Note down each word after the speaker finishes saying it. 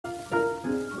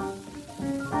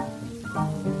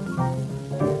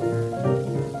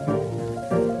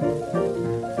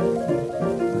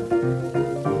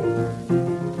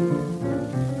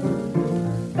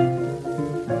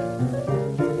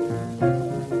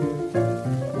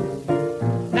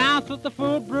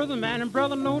man and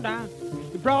brother low down.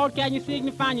 You broadcast your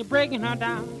signifying you're breaking her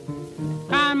down.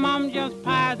 Kind mom just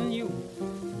piesing you.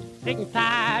 Sick and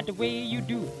tired the way you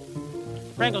do.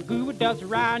 Sprinkle goober dust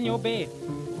around your bed.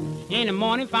 In the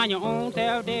morning find your own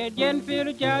self dead. Getting feel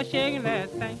it just shaking that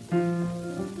thing.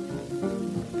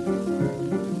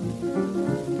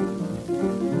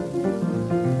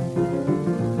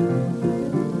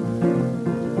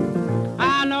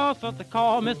 I know sister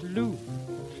called Miss Lou.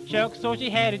 Shucks, so she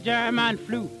had a German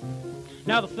flu.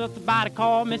 Another sister by the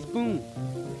call Miss Spoon.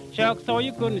 Shucks, so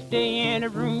you couldn't stay in the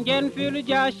room. Getting feel it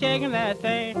just shaking that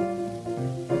thing.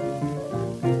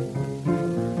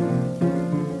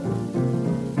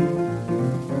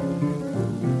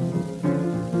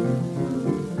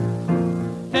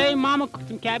 Mama cooked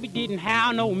some cabbage, didn't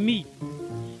have no meat,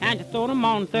 and she sold them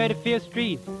on 35th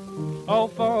Street.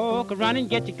 Old folk run and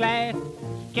get your glass,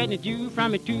 getting a Jew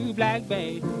from a two black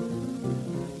bags.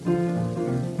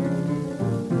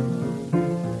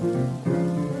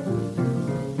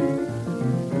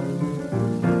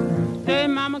 Say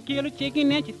mama killed a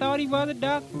chicken and she thought he was a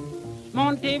duck,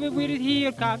 on the table with his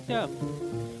heel cocked up.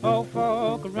 Old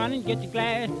folk run and get your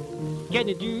glass,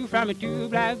 getting a Jew from a two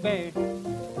black bags.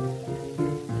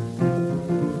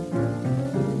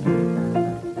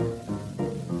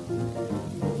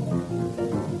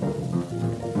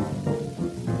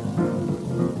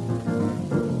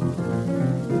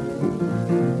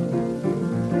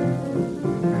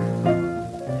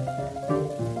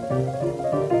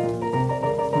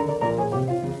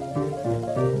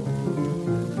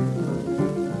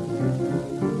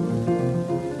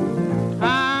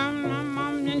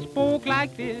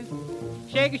 Like this,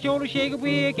 shake a shoulder, shake a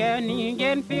wig, and knee,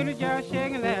 getting feel it just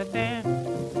shaking that thing.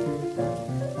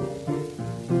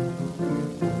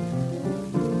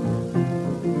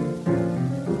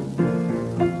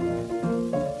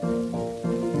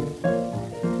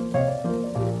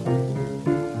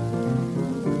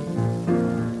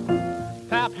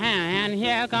 Clap hand,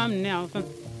 here come Nelson.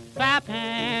 Clap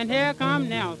hand, here come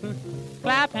Nelson.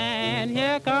 Clap hand,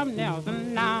 here come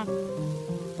Nelson now.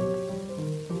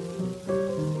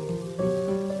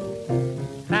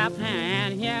 Clap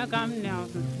hand, here come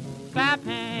Nelson. Clap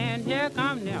hand, here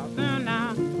come Nelson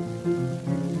now.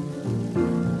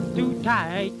 Too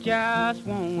tight, just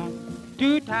won't.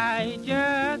 Too tight,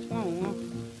 just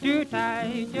won't. Too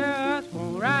tight, just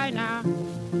won't right now.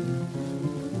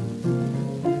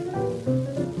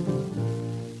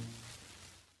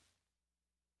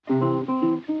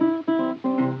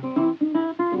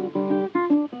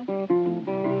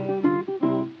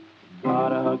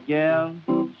 Got a gal.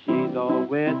 She's all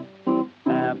wet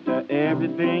after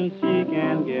everything she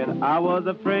can get. I was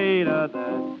afraid of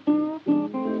that.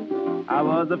 I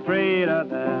was afraid of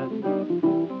that.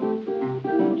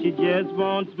 She just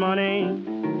wants money.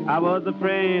 I was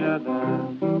afraid of that.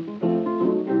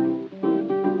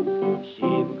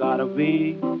 She's got a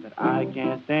way that I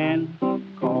can't stand,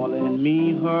 calling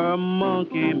me her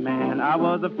monkey man. I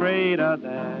was afraid of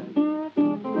that.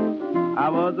 I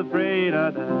was afraid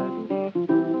of that.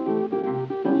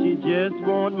 She just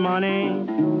want money,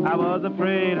 I was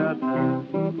afraid of that.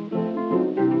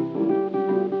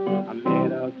 I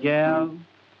met a gal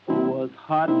who was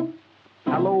hot.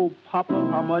 Hello, Papa,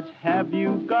 how much have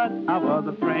you got? I was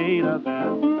afraid of that.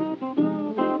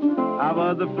 I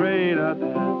was afraid of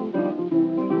that.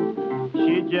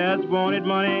 She just wanted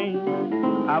money,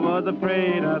 I was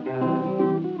afraid of that.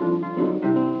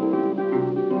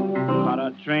 Caught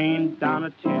a train down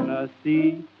to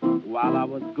Tennessee. While I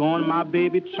was gone, my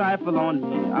baby trifled on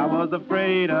me. I was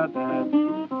afraid of that.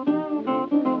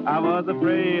 I was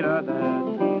afraid of that.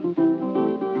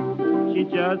 She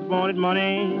just wanted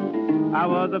money. I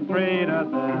was afraid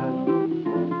of that.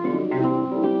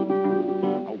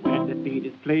 I went to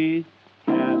Peter's place,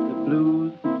 had the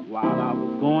blues. While I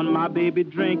was gone, my baby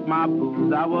drank my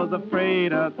booze. I was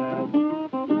afraid of that.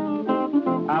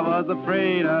 I was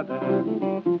afraid of that.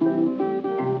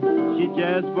 She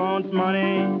just wants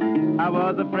money. I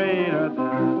was afraid of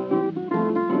that.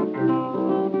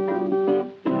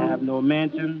 Have no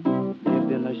mention,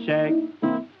 lived in a shack.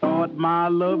 Thought my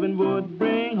loving would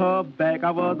bring her back.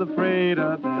 I was afraid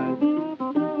of that.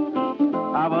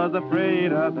 I was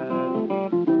afraid of that.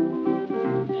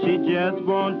 She just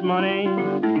wants money.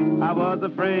 I was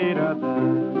afraid of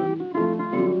that.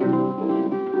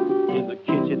 She's a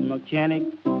kitchen mechanic.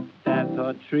 That's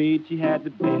her trade. She had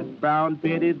the best brown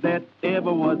Betty that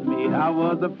ever was made. I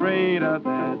was afraid of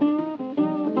that.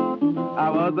 I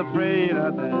was afraid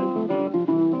of that.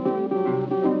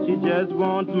 She just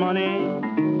wants money.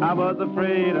 I was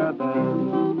afraid of that.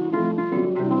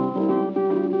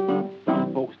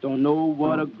 Some folks don't know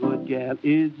what a good gal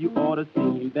is. You ought to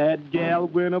see that gal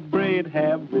when her braid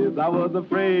have ribs. I was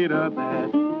afraid of that.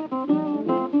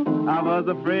 I was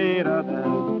afraid of that.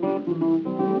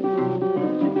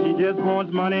 She just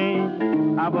wants money.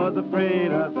 I was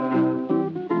afraid of that.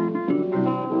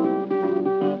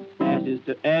 Ashes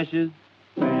to ashes,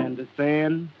 sand to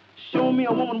sand. Show me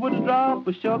a woman wouldn't drop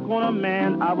a shuck on a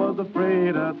man. I was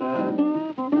afraid of that.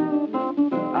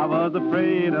 I was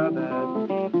afraid of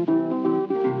that.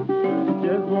 She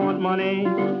just want money.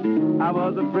 I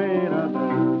was afraid of that.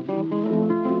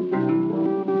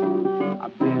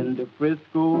 I've been to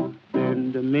Frisco,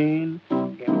 been to Maine.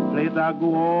 Every place I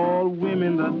go, all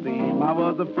women the same. I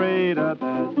was afraid of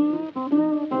that.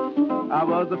 I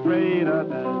was afraid of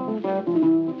that.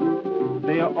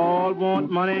 They all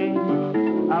want money.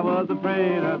 I was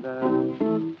afraid of that.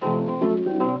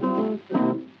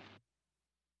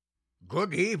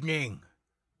 Good evening,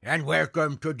 and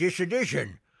welcome to this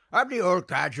edition of the Old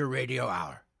Codger Radio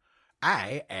Hour.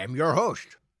 I am your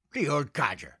host, the Old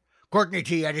Codger, Courtney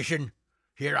T. Edison,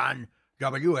 here on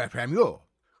WFMU.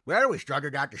 Well, we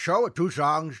started out the show with two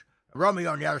songs.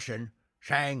 Romeo Nelson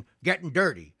sang Getting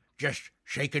Dirty, Just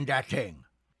Shaking That Thing.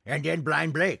 And then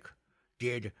Blind Blake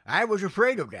did I Was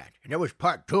Afraid of That, and that was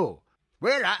part two.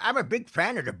 Well, I'm a big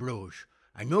fan of the blues.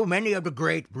 I knew many of the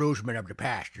great bluesmen of the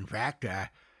past. In fact, I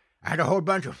had a whole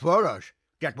bunch of photos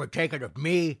that were taken of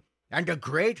me and the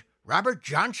great Robert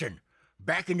Johnson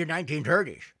back in the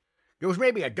 1930s. There was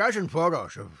maybe a dozen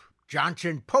photos of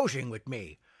Johnson posing with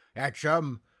me at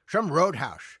some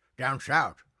roadhouse down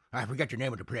south. I forget the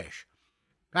name of the place.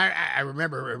 I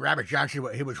remember Robert Johnson,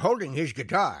 he was holding his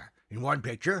guitar in one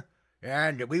picture,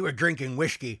 and we were drinking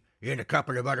whiskey in a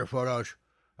couple of other photos.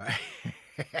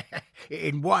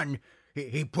 In one,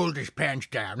 he pulled his pants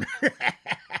down.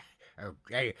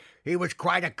 Okay, he was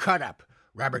quite a cut-up,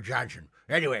 Robert Johnson.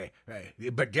 Anyway,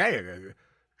 but then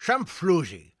some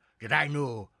floozy that I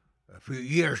knew a few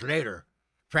years later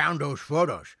found those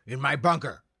photos in my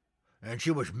bunker, and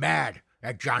she was mad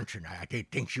at Johnson. I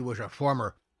think she was a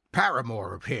former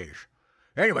paramour of his.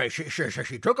 Anyway,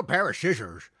 she took a pair of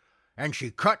scissors, and she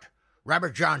cut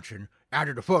Robert Johnson out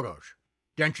of the photos.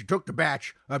 Then she took the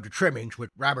batch of the trimmings with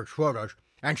Robert's photos,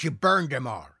 and she burned them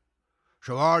all.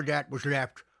 So all that was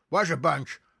left was a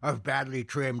bunch of badly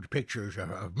trimmed pictures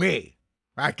of me.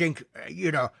 I think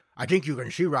you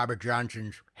can see Robert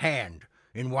Johnson's hand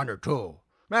in one or two.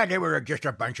 Well, they were just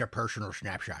a bunch of personal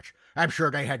snapshots. I'm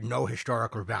sure they had no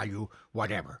historical value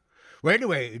whatever. Well,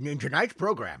 anyway, in tonight's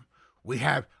program, we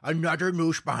have another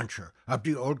new sponsor of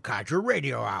the Old Codger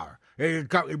Radio Hour.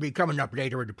 It'll be coming up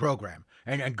later in the program,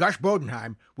 and Gus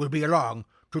Bodenheim will be along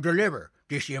to deliver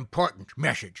this important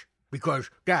message, because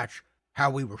that's how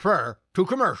we refer to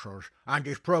commercials on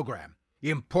this program.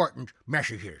 Important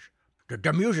messages.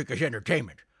 The music is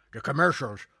entertainment. The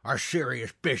commercials are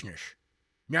serious business.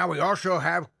 Now we also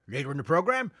have, later in the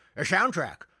program, a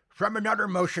soundtrack from another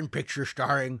motion picture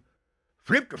starring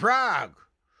Flip the Frog.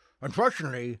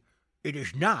 Unfortunately, it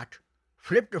is not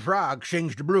Flip the Frog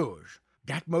Sings the Blues.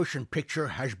 That motion picture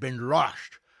has been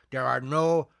lost. There are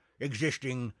no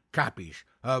existing copies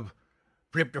of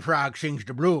Flip the Frog Sings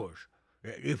the Blues.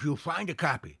 If you find a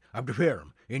copy of the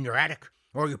film in your attic,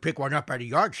 or you pick one up at a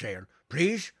yard sale,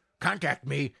 please contact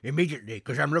me immediately,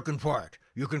 because I'm looking for it.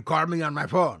 You can call me on my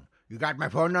phone. You got my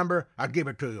phone number? I'll give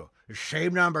it to you. It's the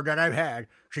same number that I've had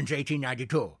since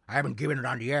 1892. I haven't given it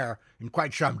on the air in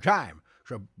quite some time,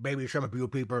 so maybe some of you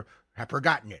people have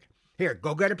forgotten it. Here,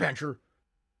 go get a pencil.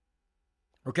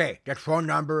 Okay, that phone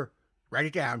number, write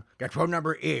it down. That phone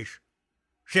number is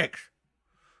 6.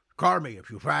 Call me if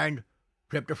you find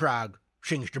Flip the Frog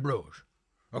Sings the Blues.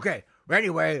 Okay, well,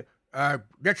 anyway,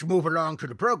 let's move along to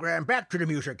the program. Back to the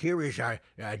music. Here is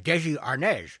Desi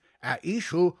Arnaz,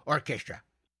 Isu Orchestra.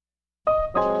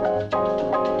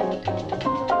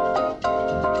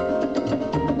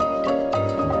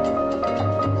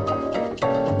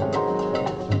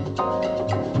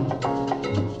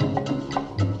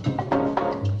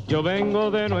 Yo vengo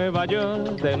de Nueva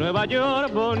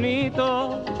York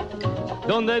bonito,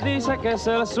 donde dice que es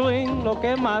el swing lo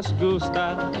que más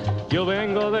gusta. Yo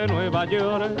vengo de Nueva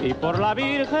York y por la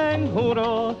Virgen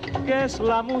juro que es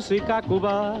la música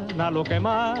cubana lo que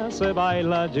más se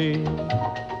baila allí.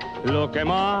 Lo que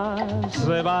más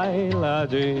se baila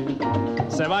allí.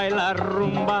 Se baila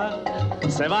rumba,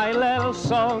 se baila el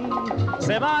son,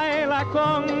 se baila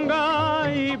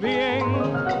conga y bien.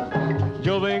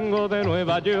 Yo vengo de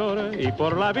Nueva York y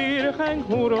por la Virgen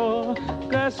juro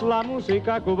que es la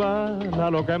música cubana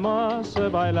lo que más se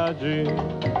baila allí.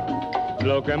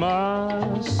 Lo que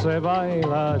más se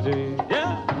baila allí.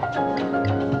 Yeah.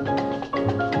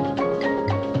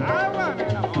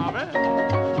 Vamos a ver.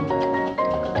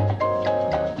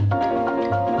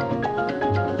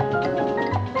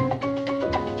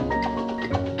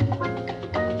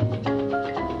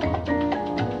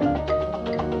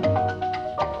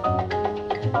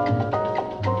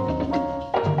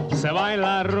 Se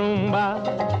baila rumba,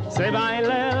 se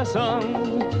baila el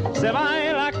son, se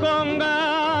baila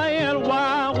conga y el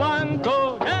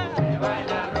guaguancó. ¡Yeah! Se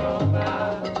baila rumba,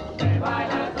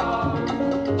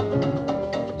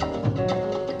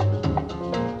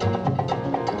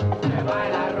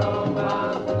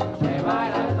 se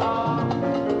baila son.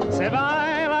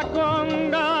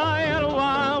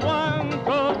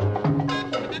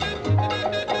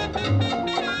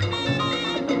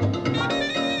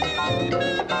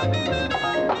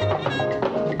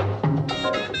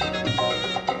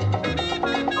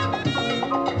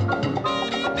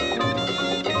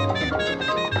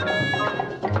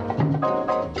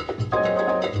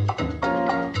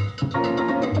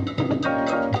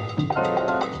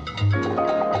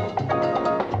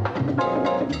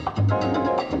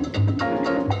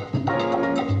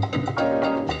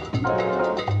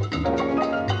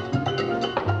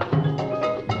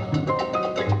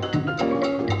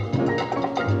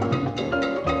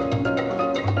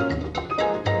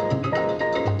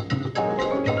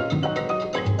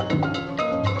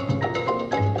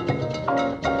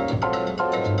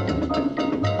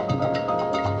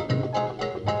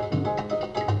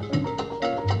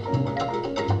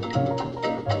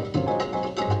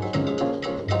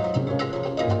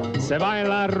 Se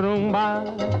baila rumba,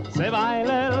 se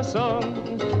baila son.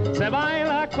 Se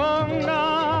baila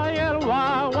conga y el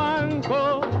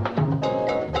guaguancó.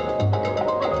 Se baila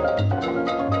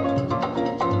rumba,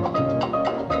 se baila el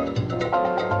son, se baila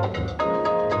conga y el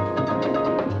guaguancó.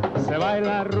 Se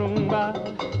baila rumba,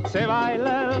 se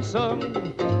baila el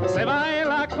son, se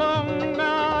baila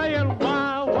conga y el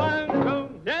guaguancó.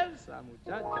 Esa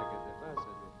muchacha que te pasa.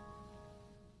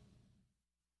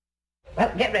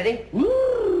 Well, get ready.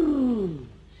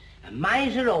 A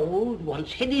miser old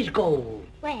once hid his gold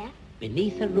Where?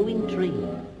 beneath a ruined tree.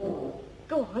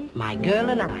 Go on. My girl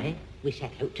and I, we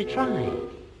set out to try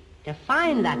to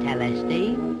find that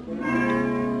LSD.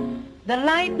 The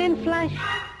lightning flashed,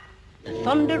 the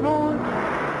thunder roared,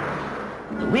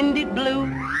 the wind it blew,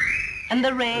 and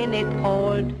the rain it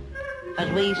poured as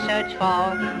we searched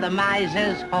for the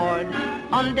miser's hoard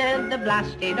under the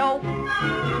blasted oak.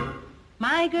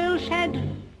 My girl said,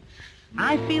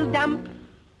 I feel damp,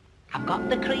 I've got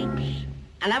the creeps,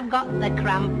 and I've got the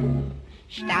cramp,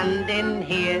 standing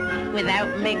here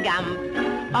without me gamp,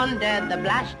 under the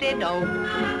blasted oak.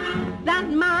 That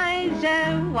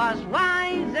miser was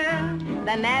wiser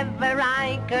than ever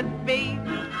I could be.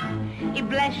 He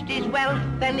blessed his wealth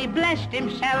and he blessed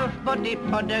himself, but he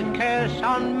put a curse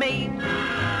on me.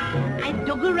 I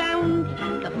dug around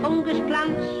the fungus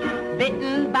plants,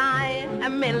 bitten by a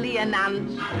million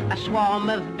ants. A swarm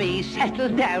of bees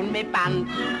settled down me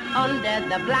pants under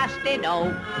the blasted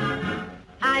oak.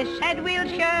 I said we'll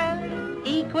share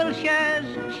equal shares.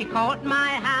 She caught my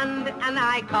hand and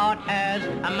I caught hers.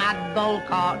 A mad bull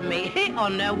caught me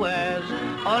unawares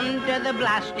under the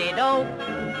blasted oak.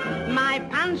 My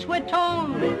pants were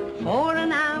torn fore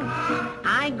and aft.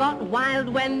 I got wild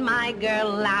when my girl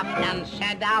laughed and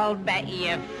said, I'll bet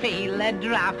you feel a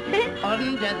draft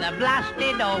under the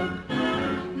blasted oak.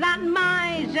 That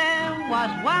miser was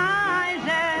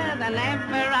wiser than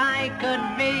ever I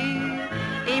could be.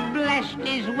 He blessed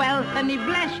his wealth and he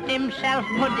blessed himself,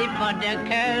 but he put a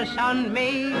curse on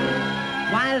me.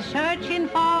 While searching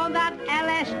for that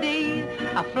LSD,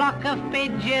 a flock of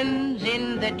pigeons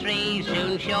in the tree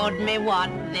soon showed me what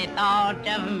they thought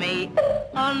of me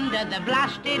under the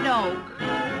blasted oak.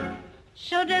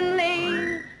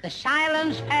 Suddenly, the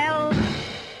silence fell.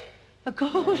 A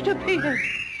ghost appeared.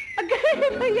 I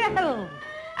gave a yell.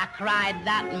 I cried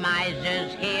that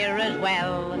miser's here as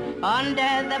well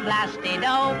under the blasted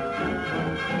oak.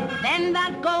 Then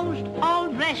that ghost,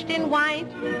 all dressed in white,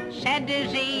 said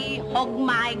as he hugged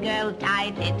my girl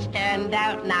tight, it's turned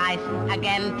out nice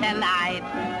again tonight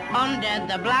under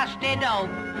the blasted oak.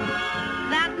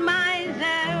 That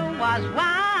miser was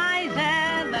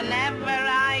wiser than ever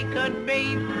I could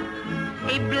be.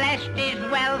 He blessed his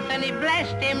wealth and he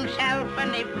blessed himself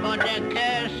and he put a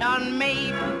curse on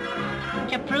me.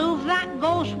 To prove that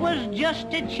ghost was just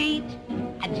a cheat,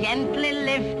 I gently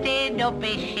lifted up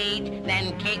his sheet,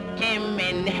 then kicked him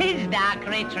in his dark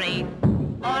retreat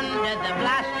under the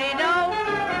blasted oak.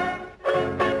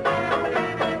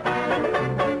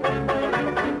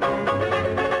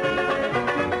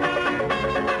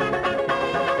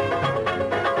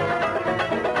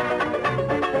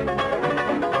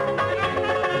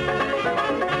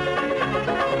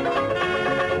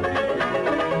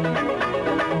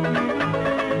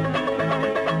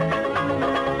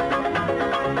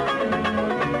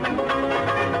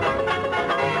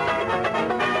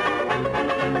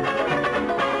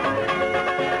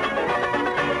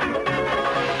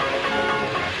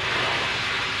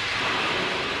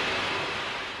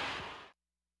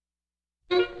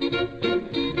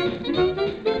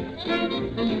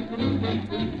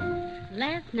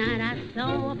 Last night I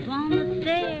saw upon the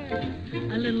stairs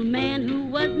a little man who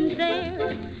wasn't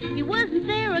there. He wasn't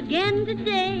there again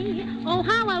today. Oh,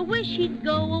 how I wish he'd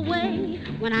go away.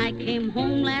 When I came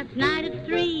home last night at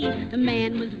 3, the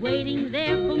man was waiting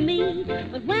there for me.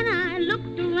 But when I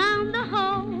looked around the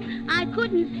hall, I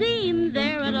couldn't see him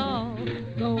there at all.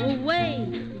 Go away,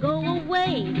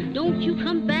 don't you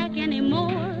come back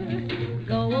anymore.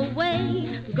 Go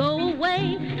away,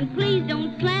 and please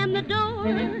don't slam the door.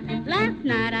 Last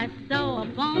night I saw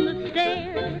upon the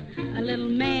stair a little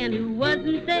man who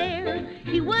wasn't there.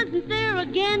 He wasn't there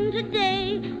again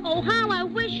today. Oh, how I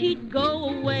wish he'd go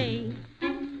away.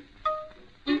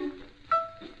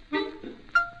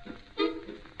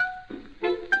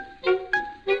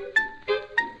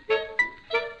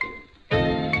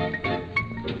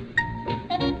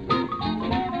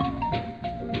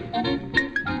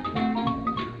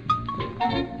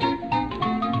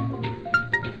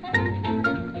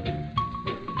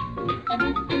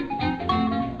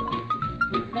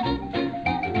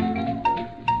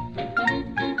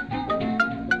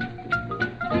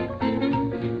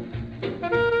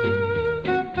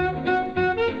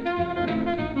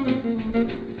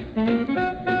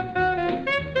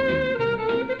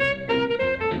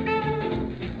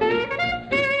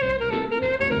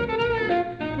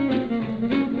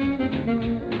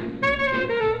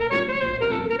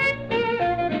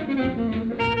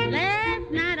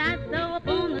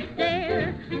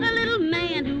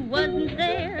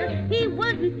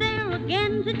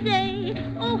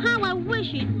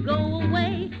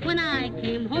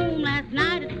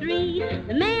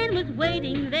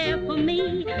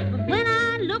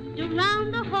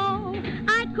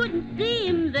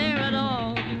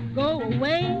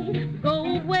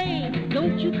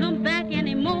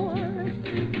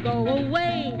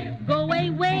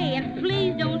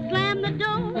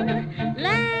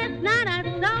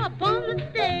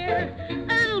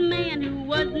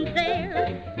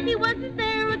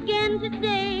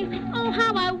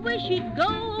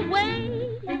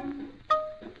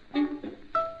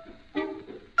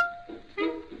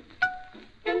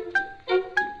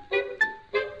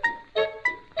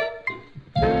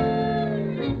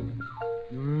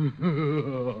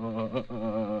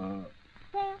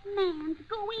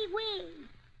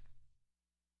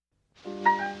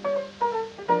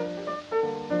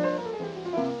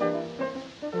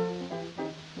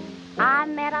 I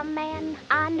met a man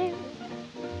I knew.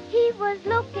 He was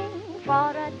looking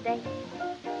for a date.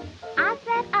 I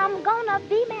said, I'm gonna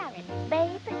be married,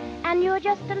 babe, and you're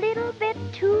just a little bit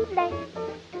too late.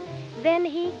 Then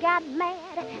he got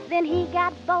mad, then he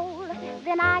got bold,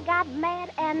 then I got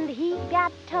mad and he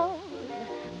got told.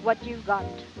 What you got,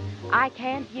 I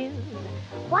can't use.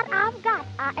 What I've got,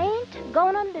 I ain't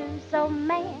gonna lose. So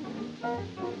man,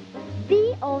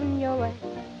 be on your way.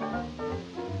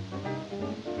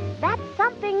 That's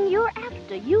something you're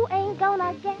after, you ain't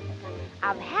gonna get.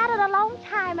 I've had it a long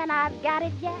time and I've got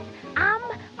it yet. I'm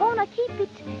gonna keep it,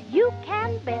 you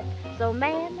can bet. So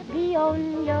man, be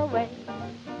on your way.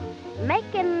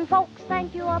 Making folks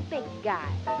think you're a big guy,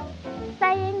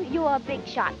 saying you're a big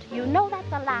shot, you know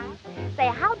that's a lie. Say,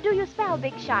 how do you spell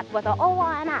big shot with a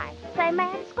O-R-N-I? Say,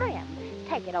 man, scram,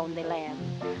 take it on the lamb.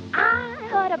 I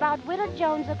heard about Widow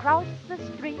Jones across the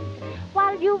street.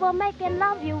 While you were making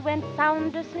love, you went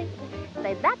sound asleep.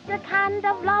 Say, that's the kind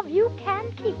of love you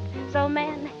can keep. So,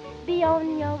 man, be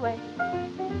on your way.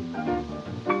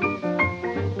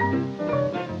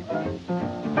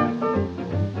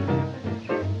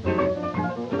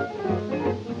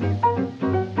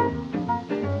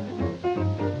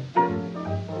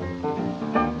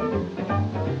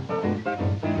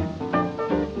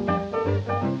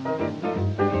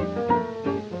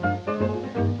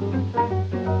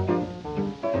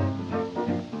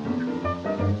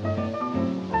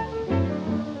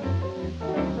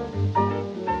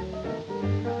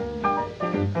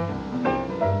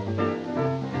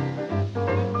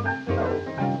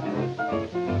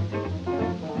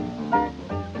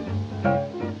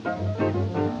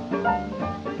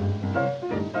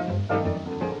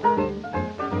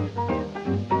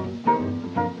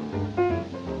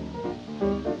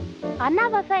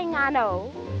 Another thing I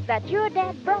know, that you're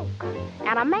dead broke.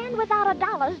 And a man without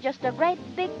 $1's just a great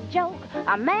big joke.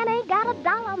 A man ain't got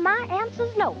 $1, my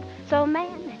answer's nope. So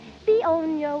man, be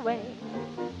on your way.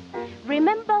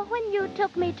 Remember when you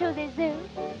took me to the zoo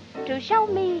to show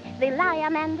me the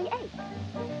lion and the ape?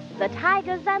 The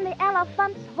tigers and the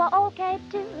elephants were okay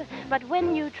too. But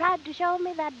when you tried to show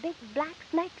me that big black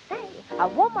snake, say, a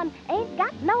woman ain't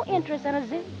got no interest in a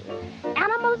zoo.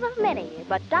 Animals are many,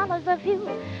 but dollars are few.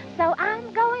 So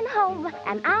I'm going home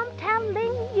and I'm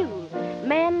telling you,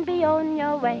 Man, be on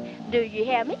your way. Do you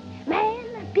hear me?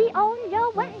 Man, be on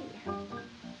your way.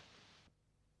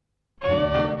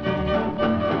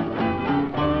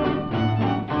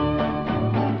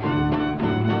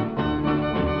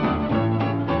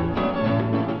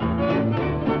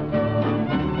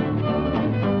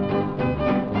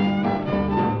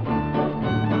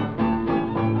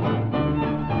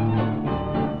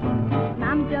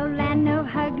 Mama don't like no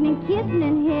hugging and kissing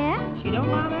in here. She don't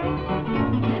mind that?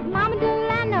 Mama don't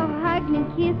like no hugging and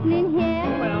kissing in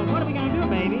here. Well, what are we gonna do,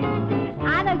 baby?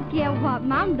 I don't care what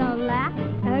Mom don't like.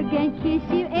 Hug and kiss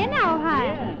you anyhow.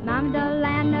 Yeah. Mom don't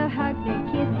like no hug and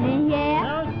kissing in here.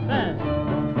 No, sir.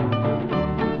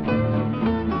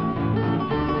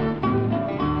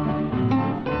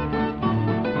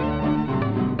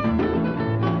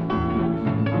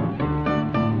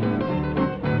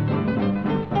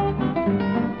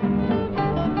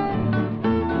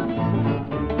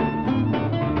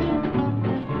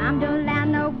 Mom don't like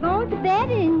no going to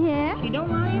bed in here. She don't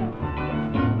mind?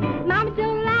 Mama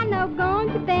don't like no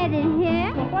going to bed in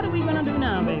here. Well, what are we gonna do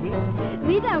now, baby?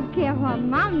 We don't care what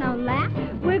Mom don't like.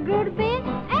 We'll go to bed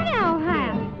anyhow.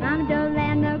 Mama don't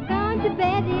like no going to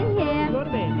bed in here. Go to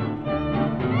bed.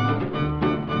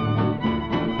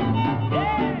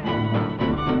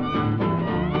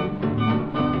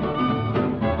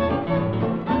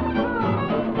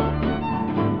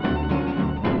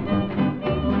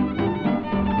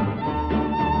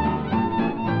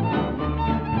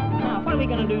 Now, what are we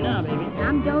gonna do now, baby?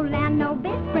 Mom don't like no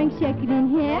bed spring shaking in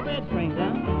here. Bed springs,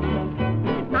 huh?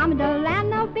 Mama don't like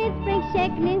no bed spring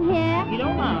shaking in here. You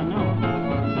don't mind, no.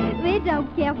 We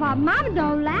don't care what Mama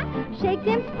don't like. Shake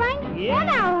them springs Yeah.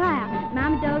 anyhow.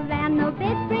 Mama don't like no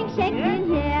bed spring shaking in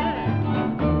here.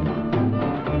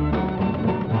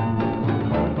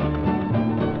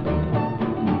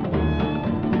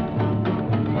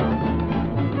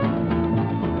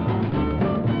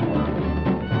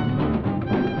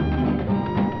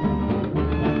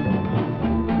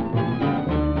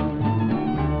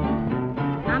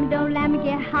 Mama don't let me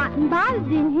get hot and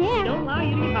bothered in here. Don't allow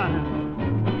you to get hot, huh?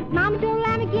 Mama don't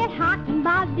let me get hot and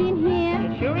bothered in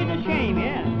here. It sure is a shame,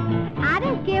 yeah. I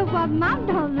don't care what Mom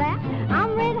don't let.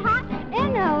 I'm red hot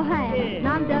anyhow. Yeah.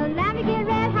 Mom don't let me get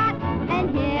red hot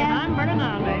in here. I'm burning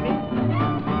on, baby.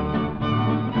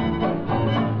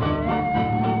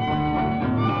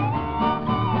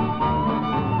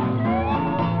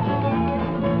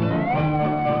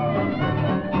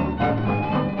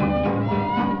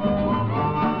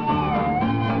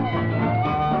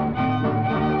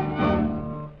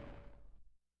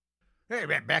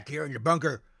 Hey, back here in the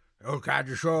bunker, old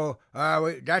Codger Show,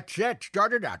 that set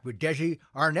started out with Desi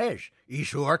Arnaz,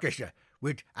 ESO Orchestra,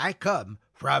 which I come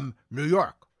from New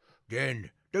York. Then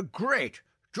the great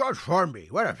George Formby,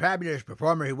 what a fabulous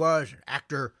performer he was, an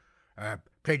actor,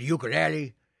 played the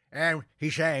ukulele, and he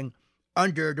sang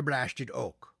Under the Blasted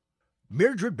Oak.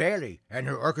 Mildred Bailey and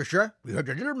her orchestra, we heard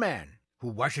The Little Man Who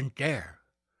Wasn't There.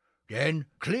 Then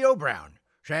Cleo Brown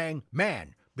sang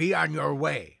Man, Be On Your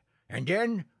Way. And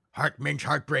then Hartman's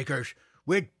Heartbreakers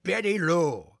with Betty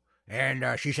Lou. And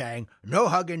she sang No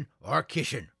Hugging or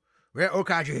Kissing. Well, old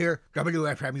Codger here,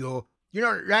 WFMU. You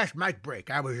know, last mic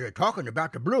break, I was talking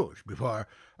about the blues before.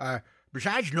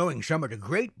 Besides knowing some of the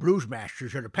great blues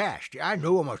masters of the past, I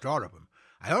knew almost all of them.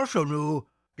 I also knew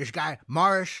this guy,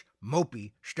 Morris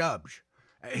Mopey Stubbs.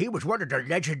 He was one of the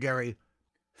legendary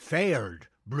failed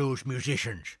blues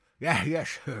musicians. Yeah,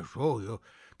 yes.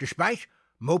 Despite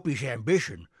Mopey's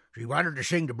ambition, he wanted to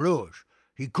sing the blues.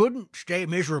 He couldn't stay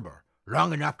miserable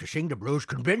long enough to sing the blues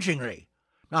convincingly.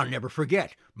 I'll never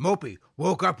forget, Mopey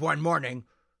woke up one morning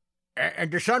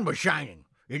and the sun was shining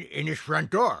in his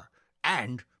front door.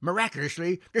 And,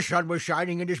 miraculously, the sun was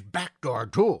shining in his back door,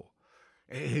 too.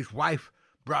 His wife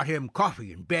brought him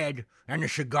coffee in bed and a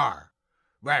cigar.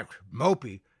 Well,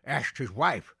 Mopey asked his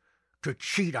wife to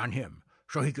cheat on him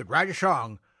so he could write a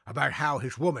song about how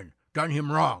his woman done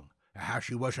him wrong, how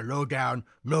she was a low-down,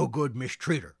 no-good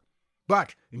mistreater.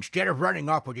 But instead of running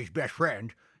off with his best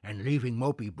friend and leaving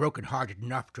Mopey broken-hearted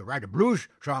enough to write a blues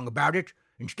song about it,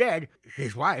 instead,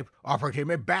 his wife offered him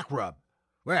a back rub.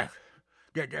 Well,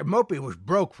 Mopey was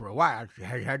broke for a while,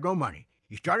 had no money.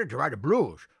 He started to write a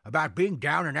blues about being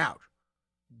down and out.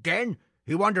 Then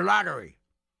he won the lottery.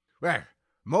 Well,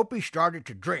 Mopey started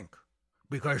to drink,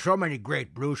 because so many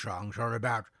great blues songs are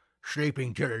about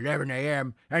sleeping till 11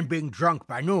 a.m. and being drunk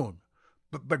by noon.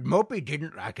 But Mopey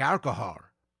didn't like alcohol.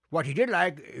 What he did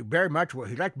like very much was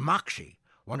he liked Moxie,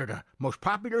 one of the most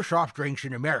popular soft drinks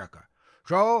in America.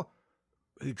 So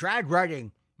he tried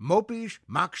writing Mopey's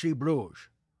Moxie Blues,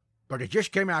 but it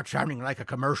just came out sounding like a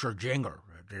commercial jingle.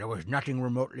 there was nothing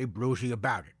remotely bluesy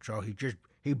about it, so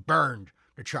he burned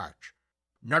the charts.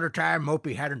 Another time,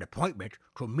 Mopey had an appointment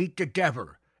to meet the devil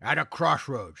at a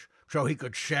crossroads so he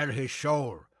could sell his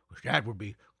soul, which that would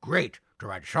be great to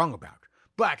write a song about.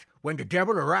 But when the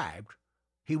devil arrived,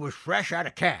 he was fresh out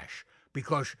of cash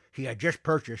because he had just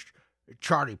purchased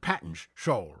Charlie Patton's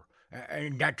soul,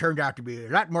 and that turned out to be a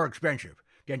lot more expensive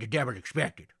than the devil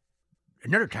expected.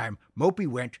 Another time, Mopey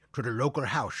went to the local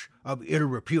house of ill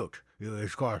repute. It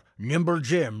was called Nimble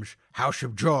Jim's House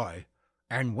of Joy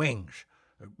and Wings.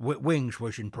 Wings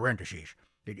was in parentheses.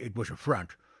 It was a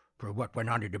front for what went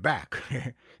on in the back.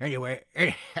 Anyway,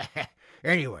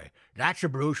 lots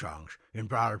of blues songs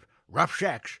involve rough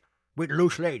sex with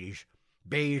loose ladies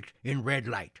bathed in red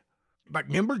light. But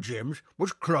Nimble Jim's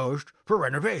was closed for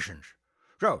renovations.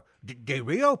 So they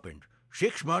reopened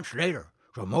 6 months later,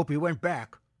 so Mopey went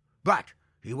back. But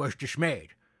he was dismayed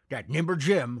that Nimble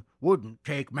Jim wouldn't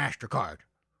take MasterCard.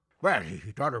 Well,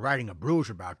 he thought of writing a blues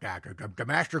about that, the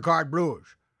MasterCard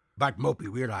blues. But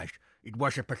Mopey realized it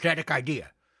was a pathetic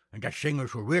idea, and that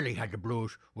singers who really had the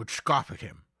blues would scoff at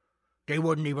him. They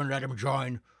wouldn't even let him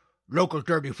join Local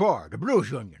 34, the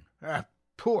blues union.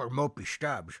 Poor Mopey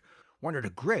Stubbs, one of the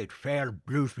great failed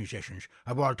blues musicians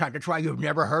of all time. That's why you've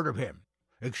never heard of him,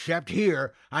 except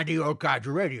here on the Old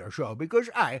Codger Radio Show, because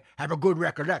I have a good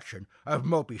recollection of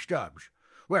Mopey Stubbs.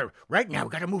 Well, right now we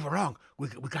got to move along. We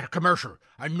got a commercial,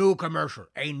 a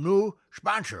new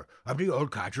sponsor of the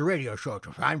Old Codger Radio Show. It's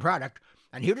a fine product,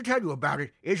 and here to tell you about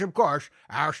it is, of course,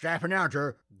 our staff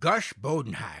announcer, Gus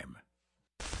Bodenheim.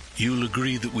 You'll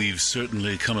agree that we've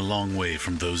certainly come a long way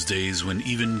from those days when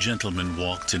even gentlemen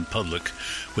walked in public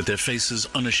with their faces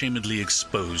unashamedly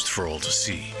exposed for all to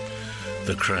see.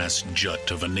 The crass jut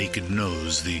of a naked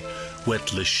nose, the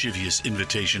wet, lascivious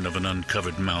invitation of an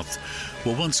uncovered mouth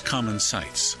were once common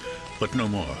sights, but no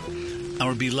more.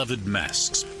 Our beloved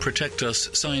masks protect us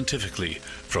scientifically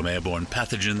from airborne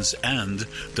pathogens and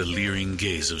the leering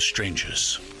gaze of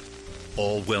strangers.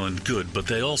 All well and good, but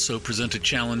they also present a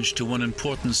challenge to one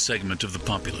important segment of the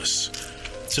populace: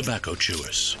 tobacco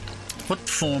chewers. What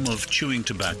form of chewing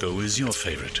tobacco is your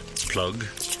favorite? Plug?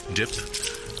 Dip?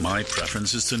 My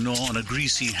preference is to gnaw on a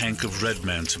greasy hank of Red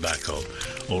Man tobacco,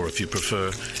 or if you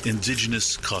prefer,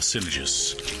 indigenous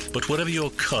carcinogens. But whatever your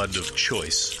cud of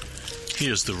choice,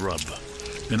 here's the rub.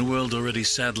 In a world already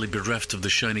sadly bereft of the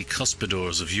shiny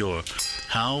cuspidors of yore,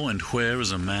 how and where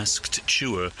is a masked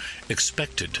chewer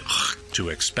expected to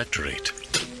expectorate?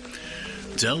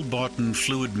 Del Barton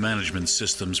Fluid Management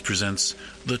Systems presents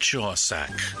the Chaw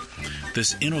Sack.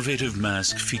 This innovative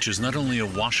mask features not only a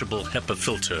washable HEPA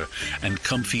filter and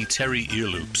comfy terry ear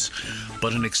loops,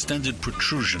 but an extended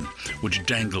protrusion which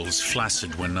dangles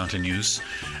flaccid when not in use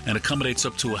and accommodates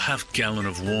up to a half-gallon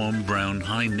of warm, brown,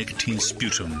 high-nicotine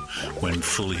sputum when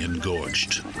fully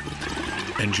engorged.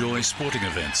 Enjoy sporting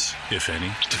events, if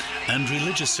any, and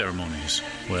religious ceremonies,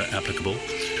 where applicable,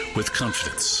 with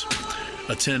confidence.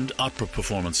 Attend opera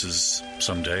performances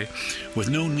someday with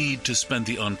no need to spend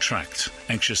the entr'acte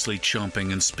anxiously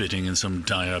chomping and spitting in some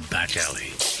dire back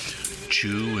alley.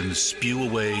 Chew and spew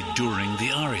away during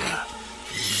the aria.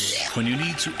 When you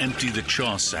need to empty the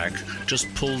chaw sack,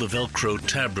 just pull the Velcro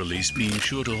tab release, being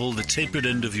sure to hold the tapered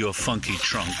end of your funky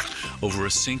trunk over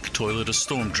a sink, toilet, or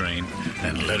storm drain,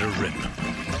 and let her rip.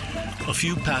 A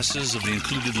few passes of the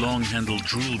included long-handled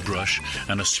drool brush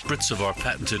and a spritz of our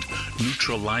patented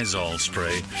Neutral Lysol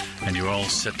spray, and you're all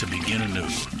set to begin anew.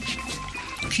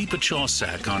 Keep a chaw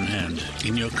sack on hand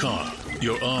in your car,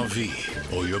 your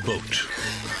RV, or your boat.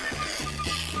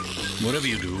 Whatever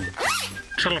you do,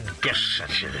 tell them Gus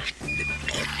sent you.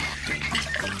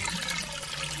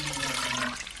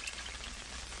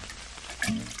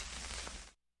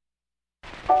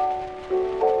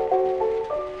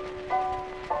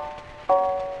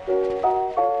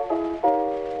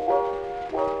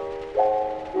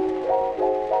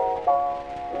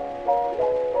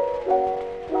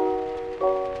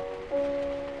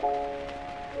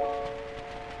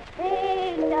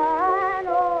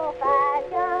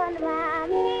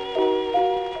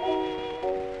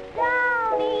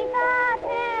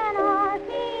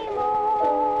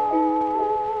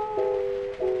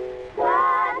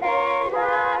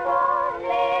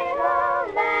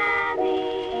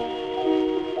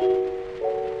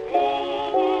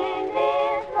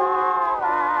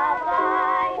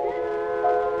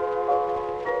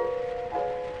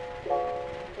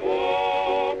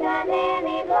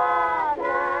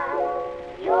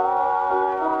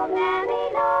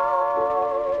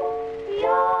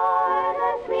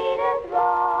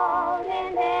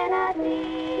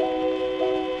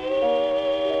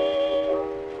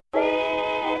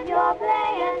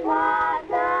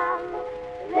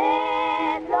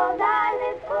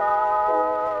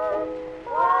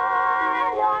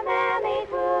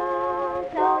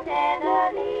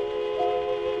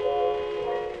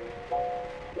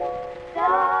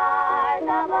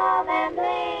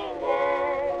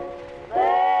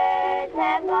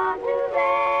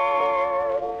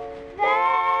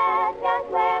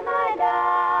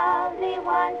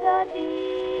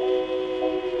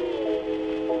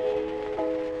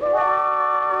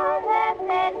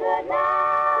 good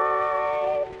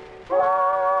night.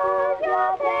 Close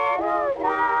your petals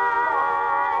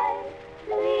tight.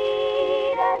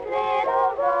 Sweetest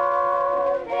little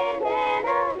rose in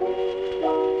Tennessee.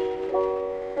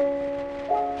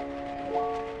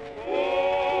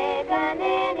 Taken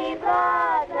any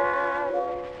blossom,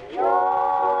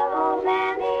 your old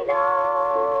mammy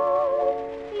knows.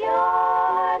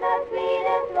 You're the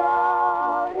sweetest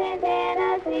rose in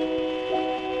Tennessee.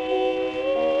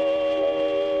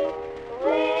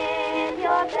 With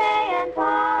your playing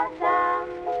possum,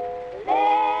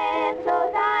 let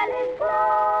those eyelids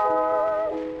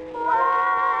close,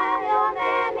 while your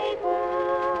mammy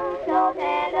croons so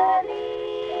tenderly.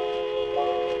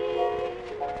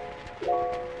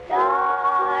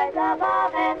 Stars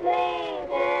above and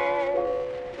blinking,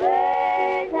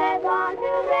 birds have gone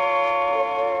to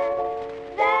rest.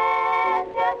 That's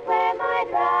just where my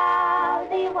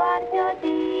drowsy one should be.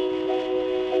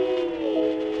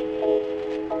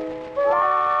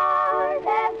 Flowers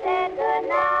have said good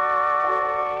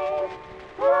night.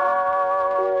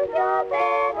 Close your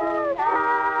petals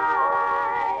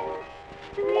tight.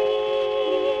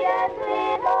 Sweetest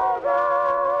little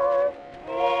rose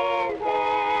in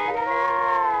Tennessee.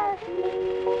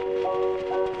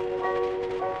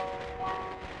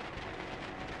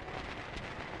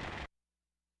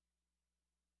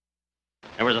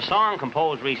 There was a song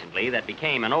composed recently that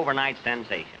became an overnight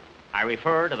sensation. I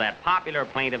refer to that popular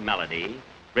plaintive melody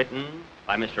written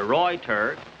by Mr. Roy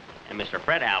Turk and Mr.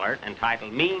 Fred Allert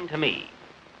entitled Mean to Me.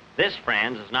 This,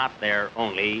 friends, is not their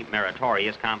only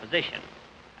meritorious composition,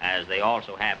 as they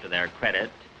also have to their credit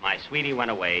My Sweetie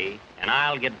Went Away and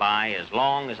I'll Get By As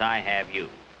Long As I Have You.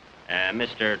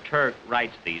 Mr. Turk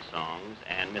writes these songs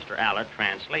and Mr. Allert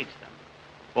translates them.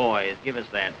 Boys, give us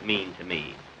that Mean to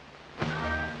Me.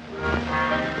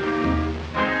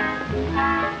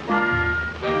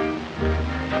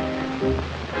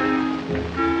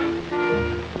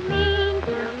 Mean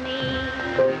to me,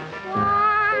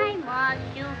 why must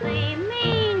you be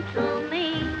mean to me?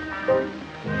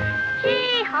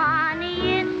 Gee, honey,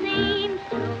 it seems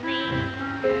to me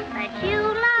that you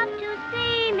love to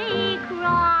see me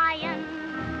crying.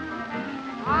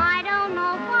 I don't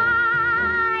know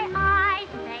why I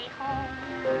stay home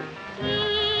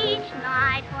each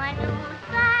night when you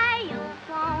say you'll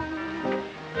phone.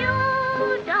 You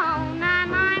don't,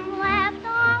 and I'm left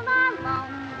all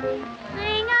alone,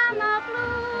 singing the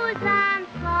blues and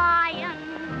sighing.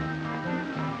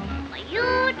 You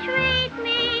treat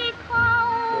me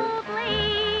coldly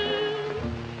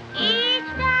each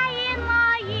day in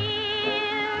the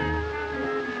year,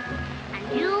 and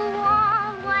you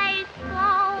always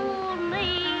scold me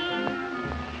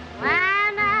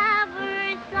whenever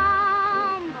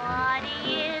somebody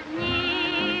is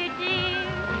near, dear.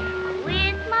 Oh,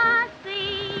 it must be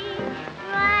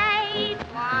great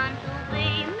fun to be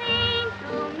mean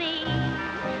to me,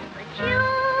 but you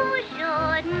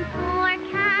shouldn't, for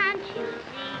can't you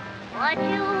see what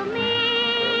you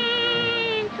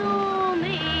mean to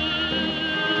me?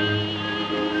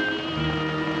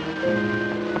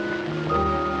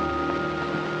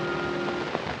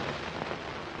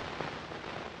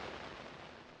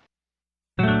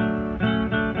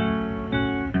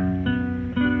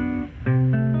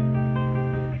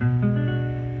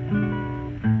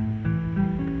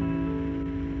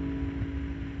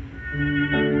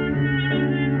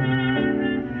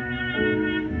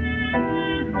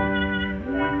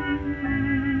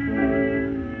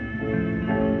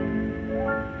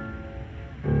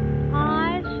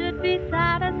 I should be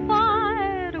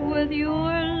satisfied with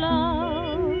your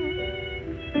love,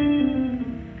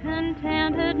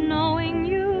 contented knowing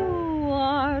you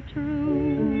are true.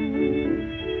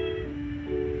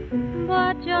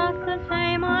 But just the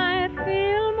same, I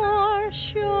feel more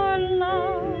sure,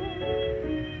 love,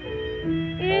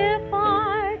 if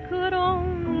I could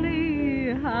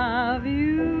only have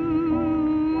you.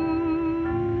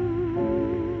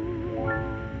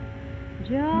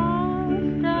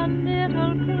 Just a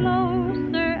little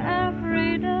closer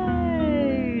every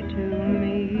day to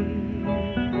me.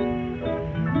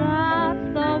 That's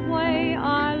the way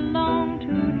I long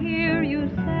to hear you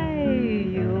say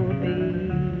you'll be.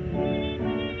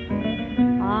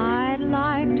 I'd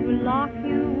like to lock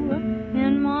you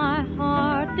in my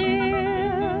heart,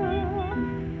 dear,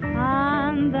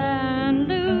 and then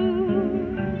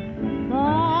lose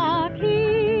the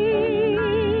key.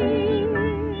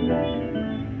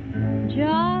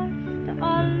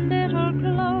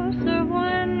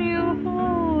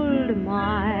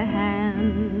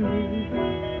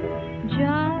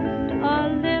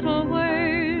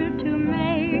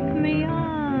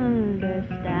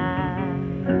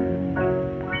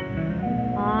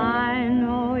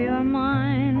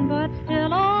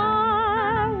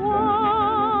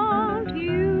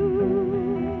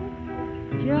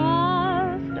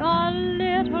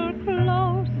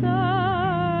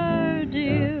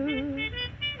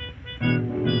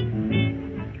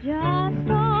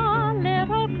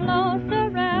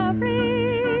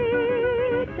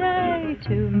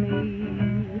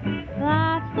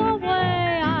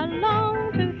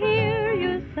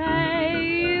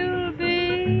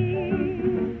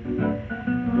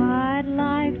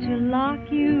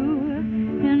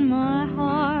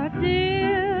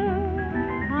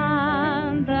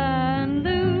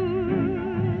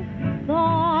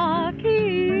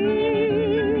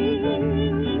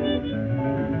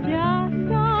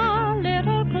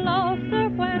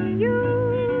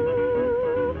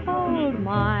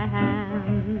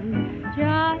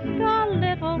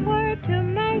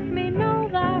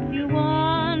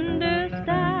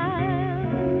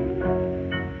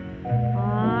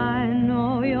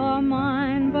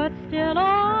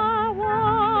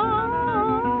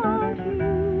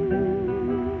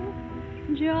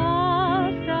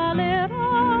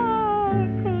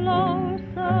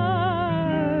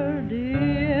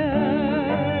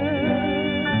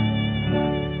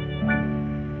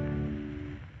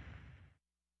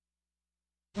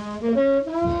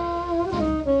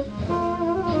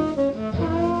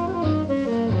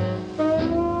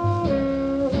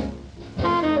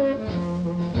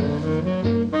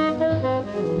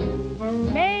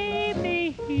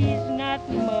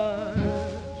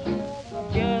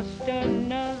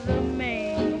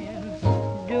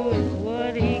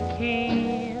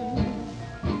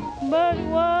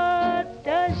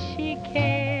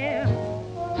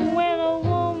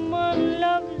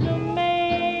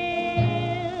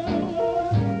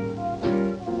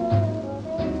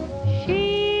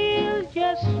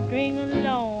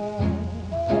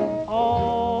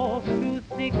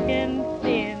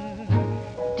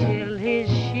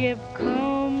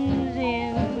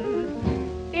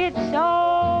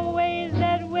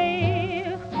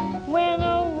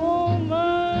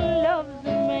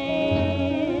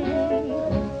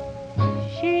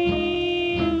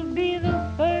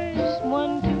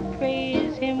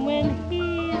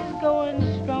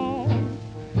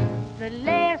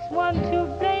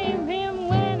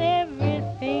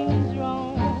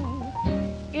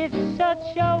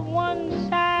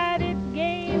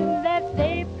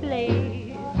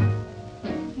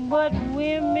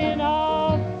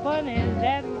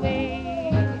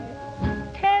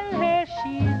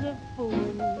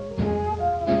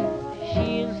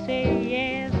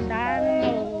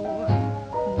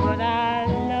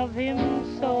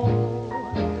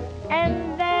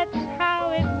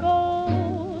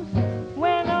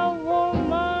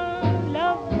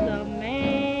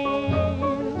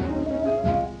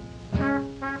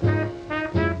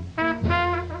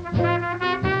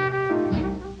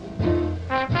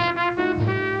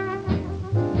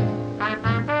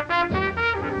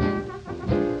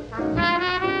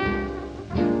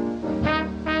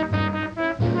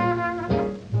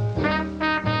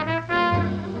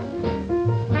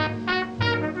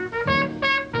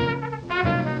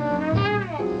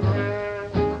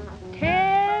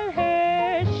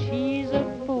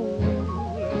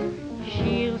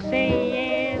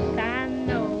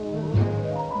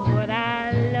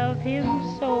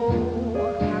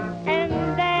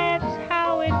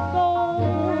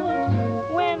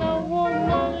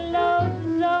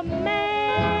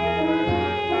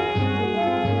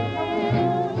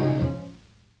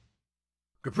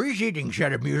 The preceding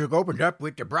set of music opened up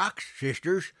with the Brox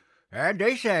Sisters, and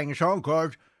they sang a song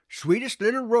called Sweetest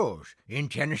Little Rose in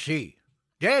Tennessee.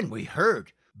 Then we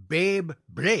heard Babe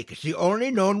Blake. It's the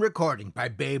only known recording by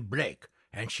Babe Blake,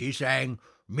 and she sang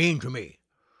Mean to Me.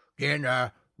 Then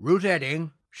Ruth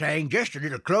Edding sang Just a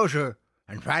Little Closer,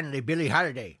 and finally Billie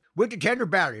Holiday with the tender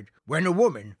ballad When a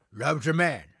Woman Loves a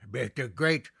Man, with the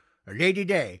great Lady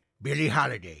Day, Billie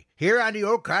Holiday, here on the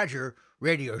Old Codger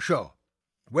radio show.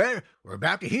 Well, we're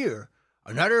about to hear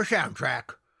another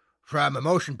soundtrack from a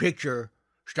motion picture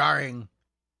starring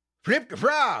Flip the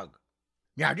Frog.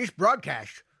 Now, this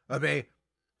broadcast of a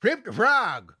Flip the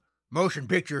Frog motion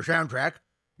picture soundtrack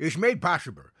is made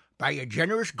possible by a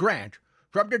generous grant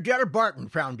from the Del Barton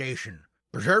Foundation,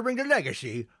 preserving the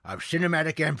legacy of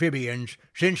cinematic amphibians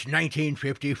since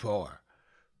 1954.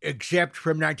 Except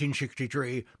from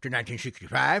 1963 to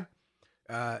 1965,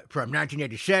 from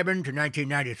 1987 to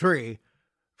 1993,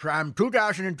 from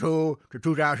 2002 to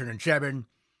 2007,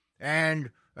 and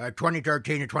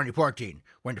 2013 to 2014,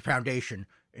 when the Foundation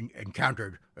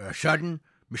encountered sudden,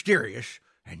 mysterious,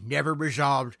 and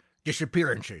never-resolved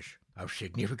disappearances of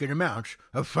significant amounts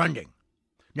of funding.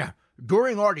 Now,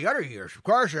 during all the other years, of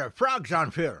course, Frogs on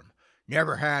Film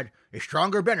never had a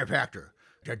stronger benefactor.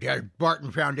 The Del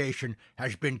Barton Foundation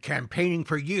has been campaigning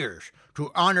for years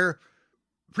to honor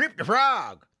Flip the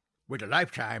Frog with a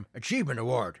Lifetime Achievement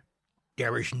Award.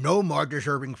 There is no more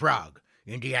deserving frog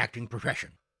in the acting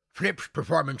profession. Flip's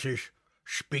performances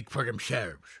speak for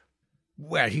themselves.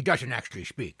 Well, he doesn't actually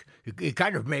speak. He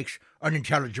kind of makes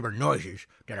unintelligible noises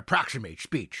that approximate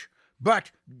speech.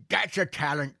 But that's a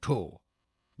talent too.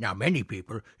 Now, many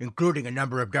people, including a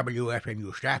number of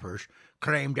WFMU staffers,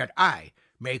 claim that I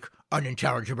make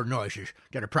unintelligible noises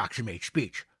that approximate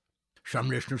speech. Some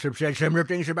listeners have said similar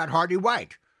things about Hardy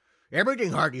White.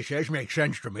 Everything Hardy says makes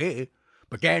sense to me,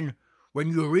 but then, when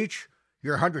you reach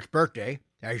your 100th birthday,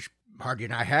 as Hardy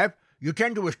and I have, you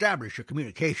tend to establish a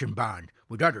communication bond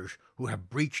with others who have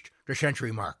breached the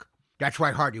century mark. That's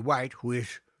why Hardy White, who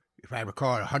is, if I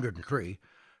recall, 103,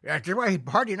 that's why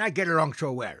Hardy and I get along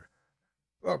so well.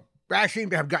 Well, I seem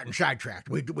to have gotten sidetracked.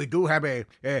 We do have a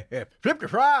Flip the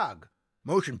Frog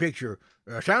motion picture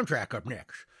soundtrack up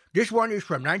next. This one is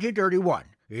from 1931.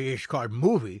 It's called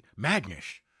Movie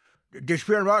Madness. This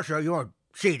film also, you won't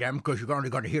see them because you're only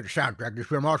going to hear the soundtrack. This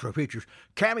film also features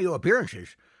cameo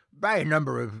appearances by a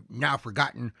number of now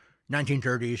forgotten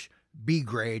 1930s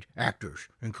B-grade actors,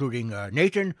 including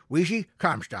Nathan Weezy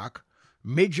Comstock,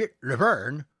 Midget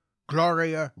Laverne,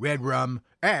 Gloria Redrum,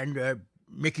 and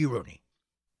Mickey Rooney.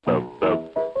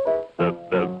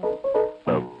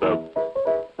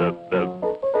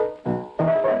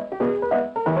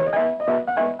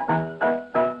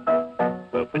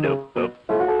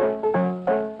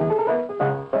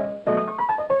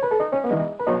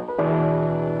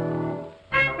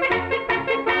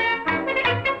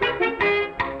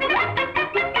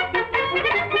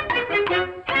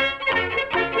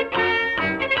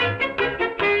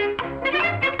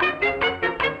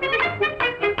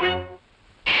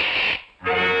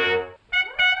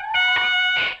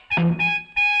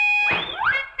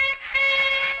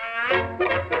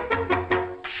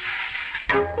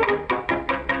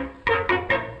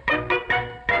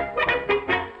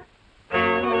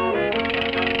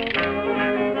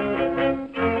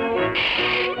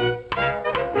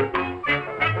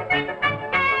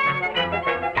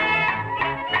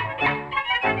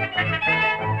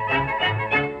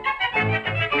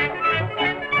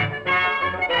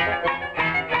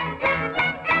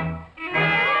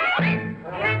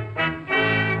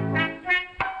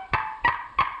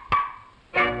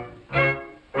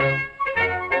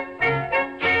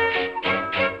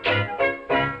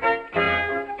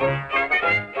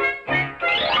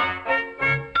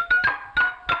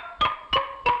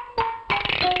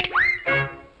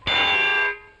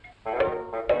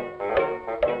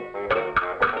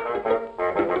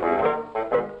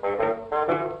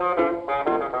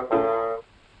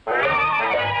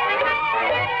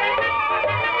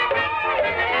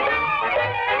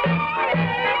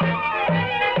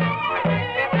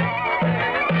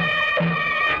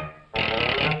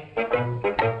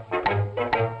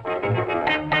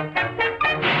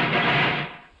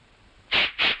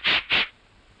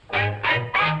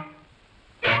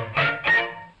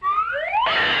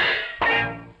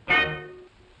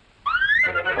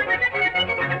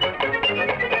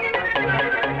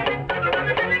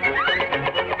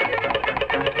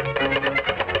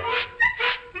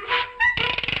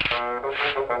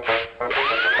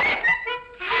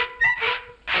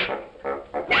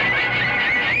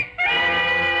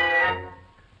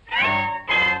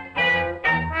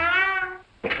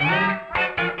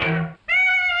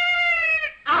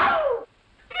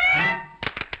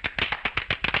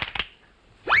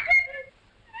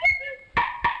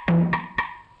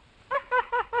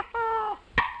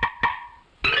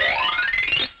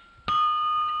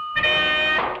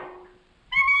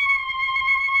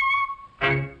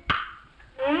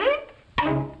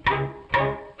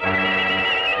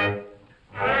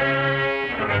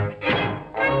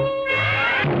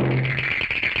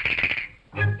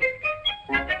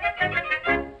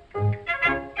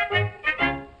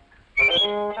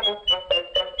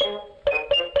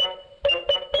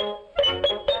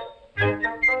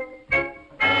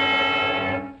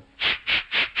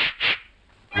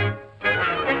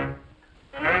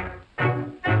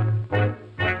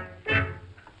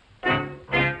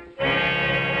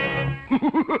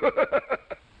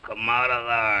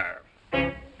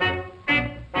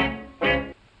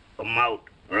 Come out,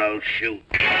 or I'll shoot.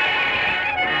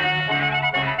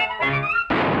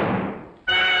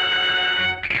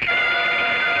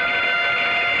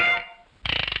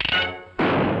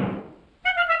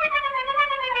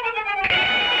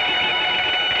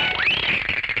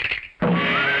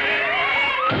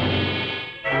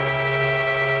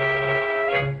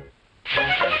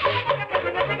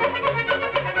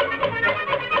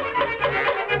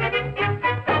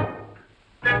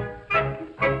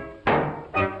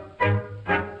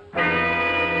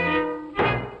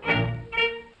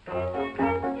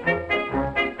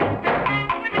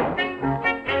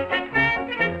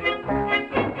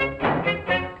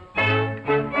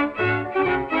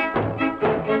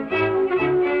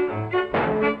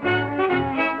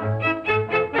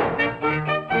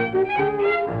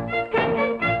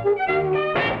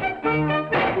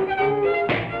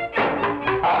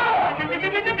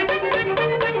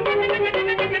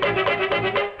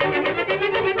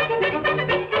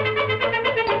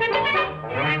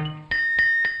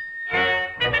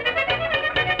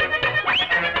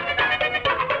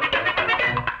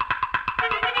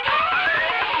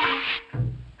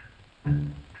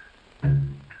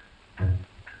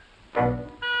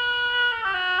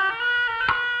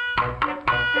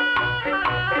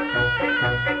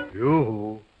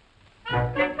 Yoo-hoo.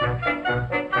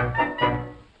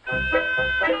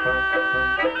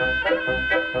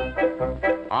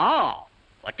 Ah,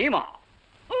 Fatima.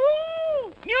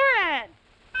 Ooh, Murad!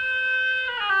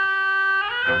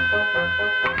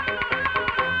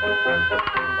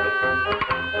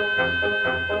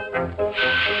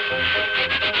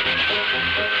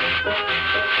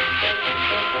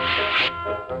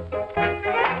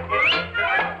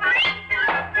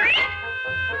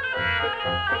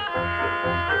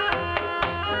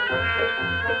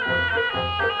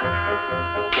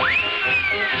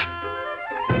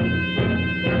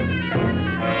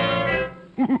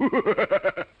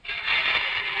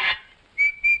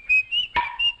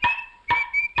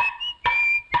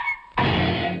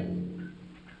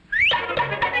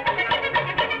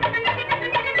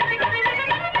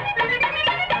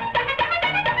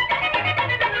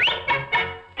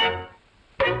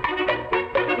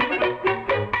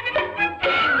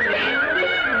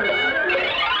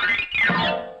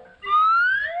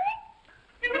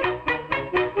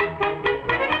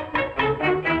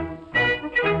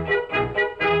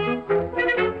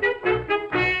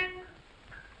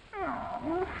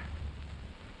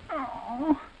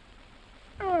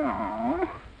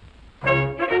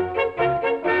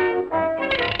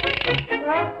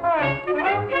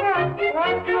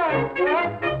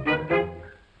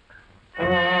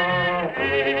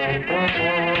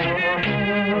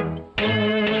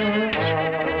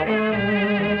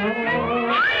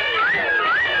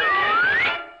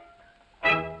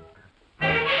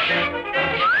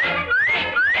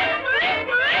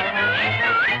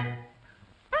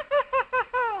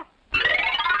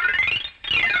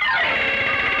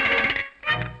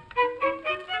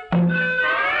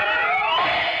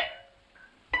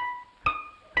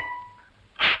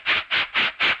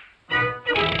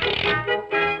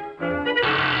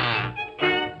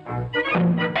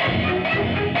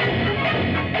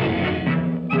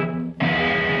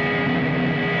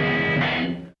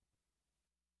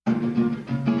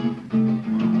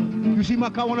 You see my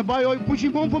car, wanna buy oil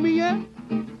pushing bomb for me, yeah?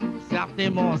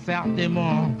 Certainement,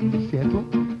 certainement. C'est toi?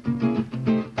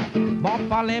 Mon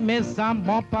palais méchant,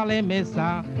 mon palais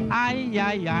méchant. Aïe,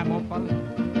 aïe, aïe, mon palais.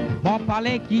 Mon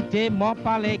palais quitté, mon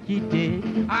palais quitté.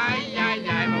 Aïe, aïe,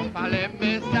 aïe, mon palais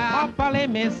méchant. Mon palais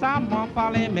méchant, mon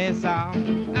palais méchant.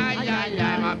 Aïe, aïe,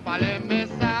 aïe, mon palais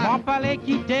méchant. Mon palais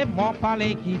quitté, mon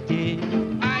palais quitté.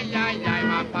 Aïe, aïe, aïe,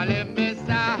 mon palais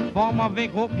méchant. Bon, mauvais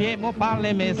gros pied, mon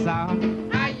palais méchant.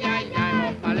 Aïe, aïe, aïe,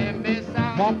 mon palais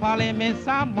méchant. Mon palais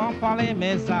méchant, mon palais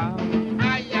méchant.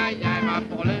 Aïe, aïe, aïe, mon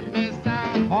palais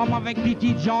méchant. Homme avec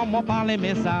petit Jean, mon palais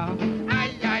méchant.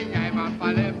 Aïe, aïe, aïe, mon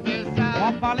palais méchant.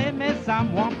 Mon palais méchant,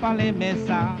 mon palais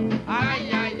méchant.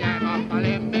 Aïe, aïe, aïe, mon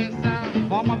palais méchant.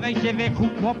 Homme avec cheveux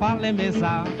courts, mon palais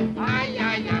méchant. Aïe,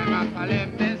 aïe, aïe, mon palais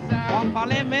méchant. Mon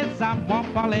palais méchant, mon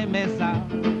palais méchant.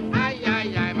 Aïe,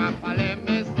 aïe, aïe, mon palais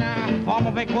méchant. Homme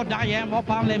avec gros derrière, mon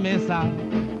palais méchant.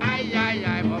 Aïe, aïe,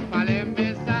 aïe, mon palais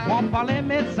méchant. Mon palais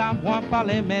méchant, mon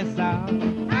palais méchant.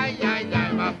 Aïe, aïe,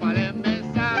 aïe, mon palais méchant.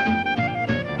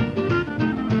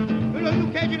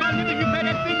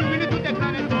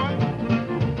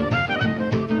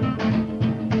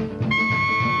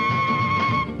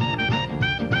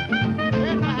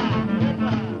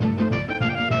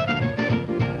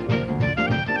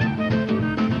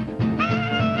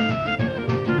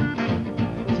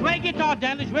 Jouez guitare,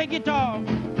 Dennis, jouez guitare.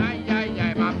 Aïe, aïe,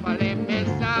 aïe, mon palais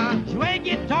méchant.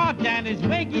 and his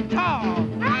way guitar.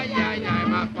 Ay, ay, ay,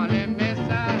 ma fale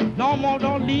mesa. No more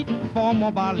don't lead for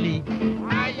more bali.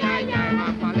 Ay, ay, ay,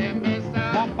 ma fale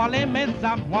mesa. Mon fale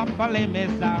mesa, mon fale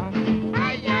mesa.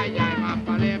 Ay, ay, ay, ma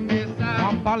fale mesa.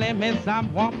 Mon fale mesa,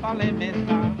 mon fale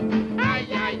mesa. Ay,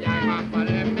 ay, ay, ma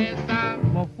fale mesa.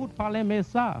 Mon foot fale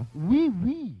mesa. Oui,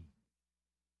 oui.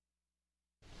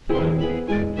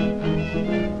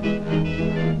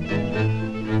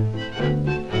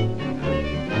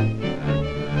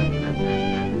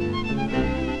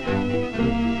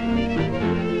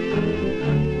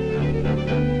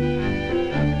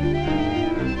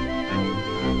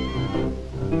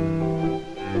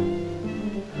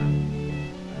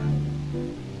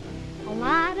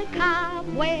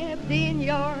 Cobwebs in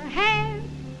your hair,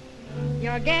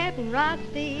 you're getting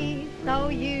rusty, so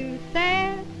you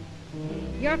said.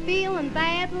 You're feeling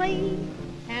badly,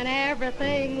 and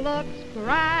everything looks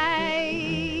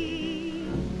gray.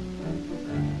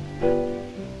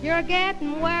 You're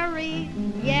getting worried,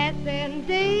 yes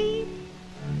indeed.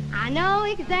 I know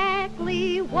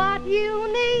exactly what you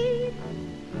need.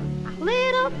 A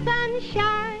little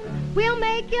sunshine will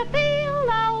make you feel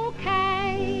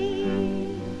okay.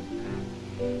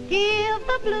 Give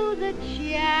the blues a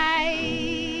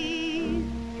chase.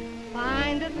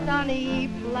 Find a sunny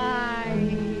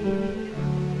place.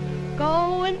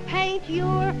 Go and paint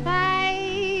your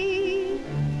face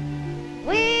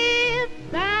with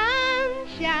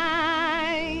sunshine.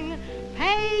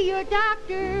 Pay your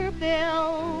doctor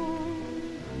bill.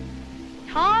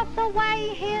 Toss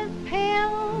away his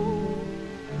pill.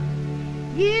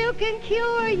 You can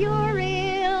cure your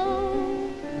ill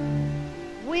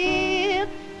with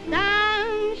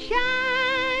sunshine.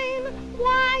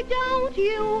 Why don't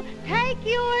you take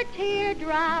your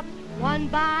teardrops one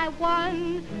by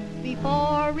one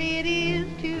before it is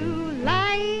too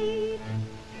late?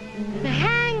 And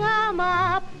hang 'em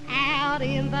up out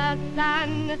in the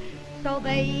sun so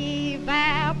they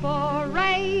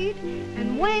evaporate.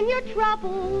 And when your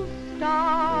troubles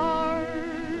start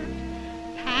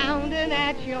pounding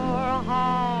at your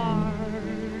heart,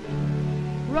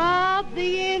 rub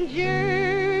the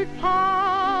injured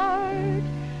part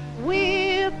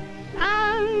with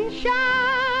sunshine.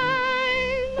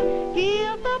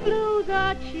 Give the blues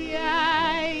a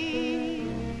chase.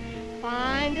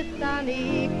 Find a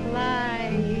sunny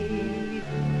place.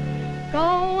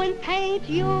 Go and paint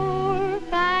your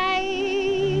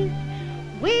face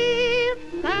with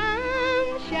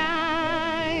sunshine.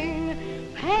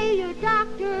 Pay your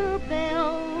doctor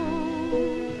bill.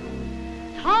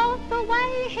 Toss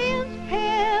away his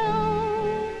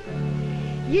pill.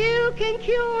 You can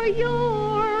cure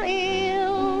your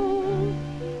ill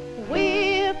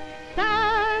with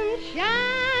sunshine.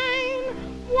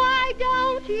 Why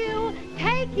don't you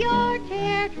take your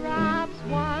teardrops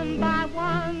one by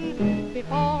one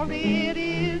before it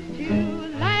is too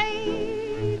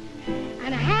late,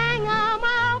 and hang 'em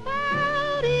up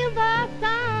out in the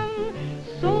sun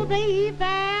so they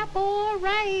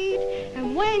evaporate.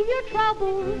 And when your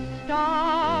troubles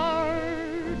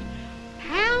start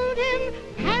pounding,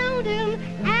 pounding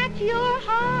at your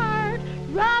heart,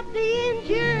 rub the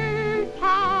injured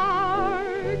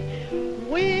part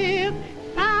with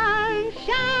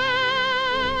sunshine.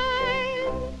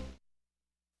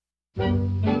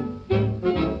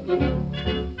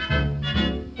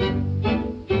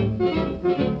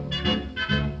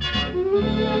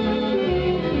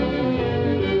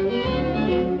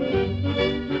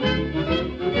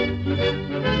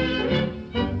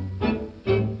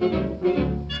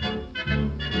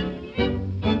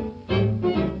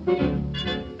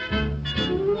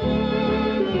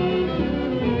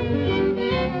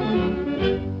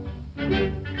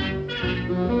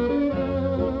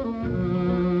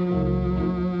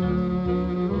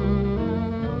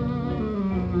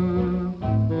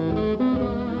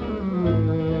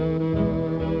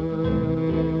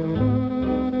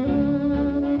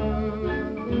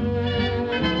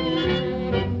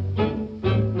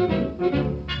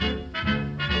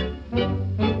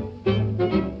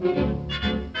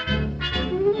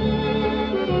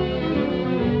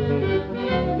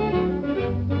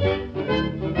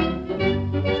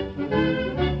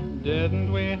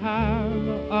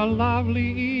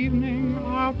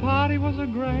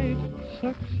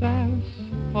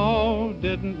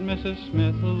 Mrs.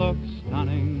 Smith looked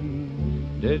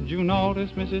stunning. Did you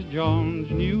notice Mrs. Jones'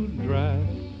 new dress?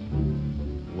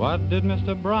 What did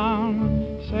Mr.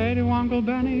 Brown say to Uncle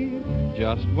Benny?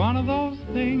 Just one of those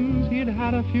things, he'd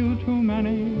had a few too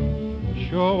many.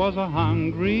 Sure was a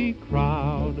hungry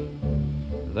crowd.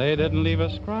 They didn't leave a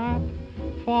scrap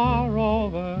for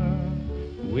over.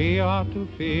 We ought to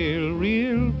feel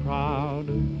real proud.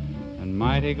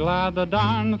 mighty glad the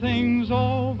darn thing's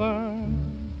over.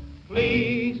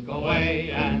 Please go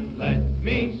away and let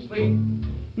me sleep.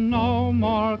 No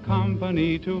more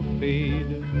company to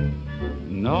feed,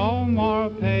 no more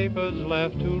papers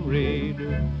left to read.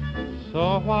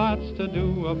 So what's to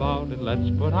do about it?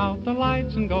 Let's put out the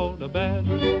lights and go to bed.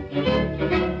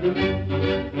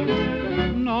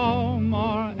 No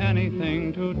more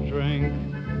anything to drink.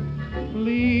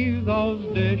 Leave those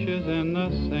dishes in the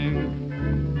sink.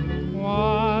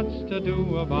 What's to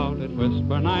do about it?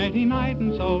 Whisper nighty-night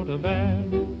and so to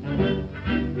bed.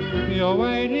 You're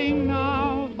waiting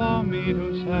now for me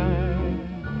to say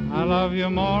I love you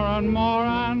more and more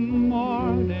and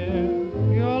more, dear.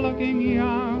 You're looking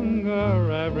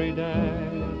younger every day.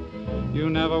 You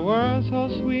never were so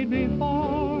sweet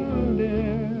before,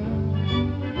 dear.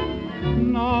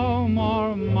 No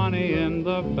more money in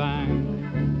the bank.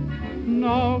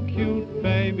 No cute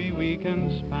baby we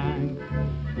can spank.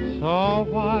 So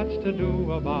what's to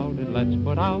do about it? Let's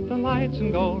put out the lights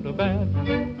and go to bed.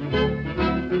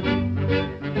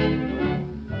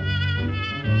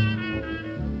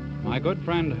 My good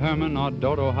friend Herman or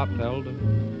Dodo Hopfeld,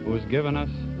 who has given us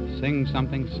Sing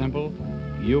Something Simple,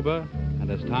 Yuba,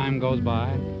 and As Time Goes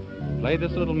By, played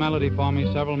this little melody for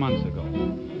me several months ago.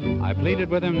 I pleaded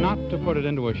with him not to put it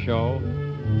into a show,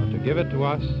 but to give it to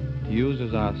us to use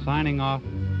as our signing off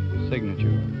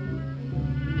signature.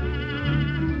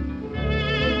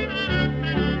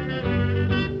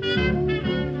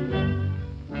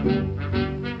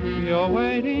 You're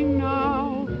waiting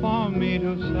now for me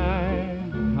to say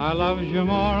I love you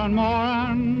more and more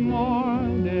and more,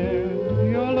 dear.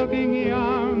 You're looking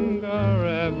younger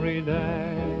every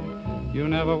day. You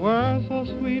never were so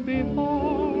sweet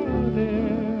before, dear.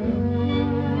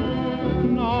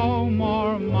 No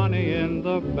more money in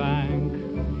the bank.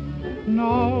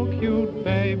 No cute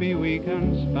baby we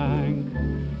can spank.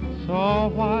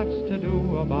 So what's to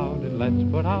do about it? Let's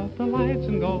put out the lights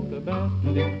and go to bed.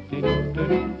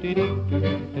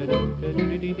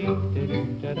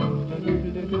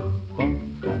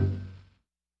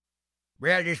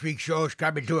 Well, this week's show's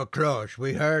coming to a close.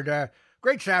 We heard a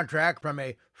great soundtrack from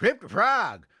a Flip the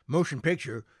Frog motion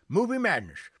picture, Movie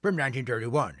Madness, from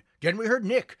 1931. Then we heard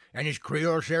Nick and his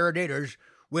Creole Serenaders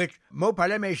with Mo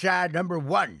Paleme Sa No.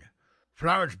 1.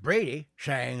 Florence Brady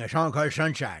sang a song called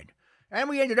Sunshine. And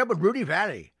we ended up with Rudy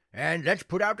Valley and Let's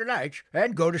Put Out the Lights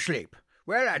and Go to Sleep.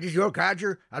 Well, this is your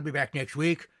Codger. I'll be back next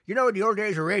week. You know, in the old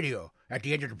days of radio, at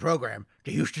the end of the program,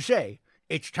 they used to say,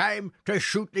 it's time to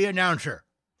shoot the announcer.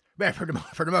 Well, for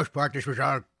the most part, this was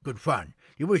all good fun.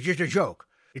 It was just a joke.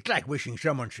 It's like wishing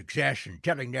someone success and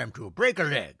telling them to break a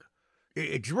leg.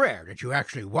 It's rare that you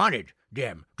actually wanted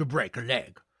them to break a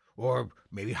leg, or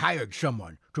maybe hired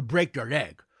someone to break their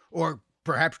leg, or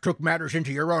perhaps took matters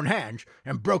into your own hands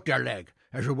and broke their leg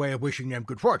as a way of wishing them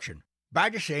good fortune. By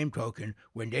the same token,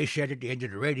 when they said at the end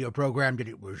of the radio program that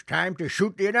it was time to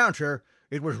shoot the announcer,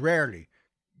 it was rarely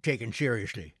taken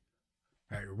seriously.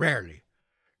 Rarely.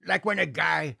 Like when a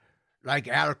guy like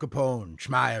Al Capone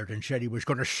smiled and said he was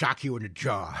going to sock you in the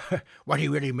jaw. What he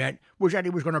really meant was that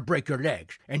he was going to break your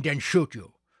legs and then shoot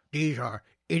you. These are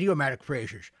idiomatic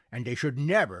phrases, and they should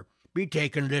never be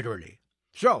taken literally.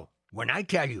 So, when I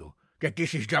tell you that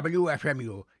this is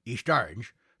WFMU East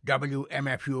Orange,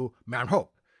 WMFU Mount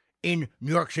Hope, in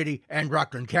New York City and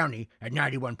Rockland County at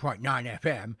 91.9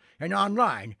 FM, and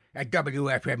online at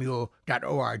WFMU.org,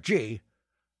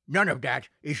 none of that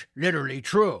is literally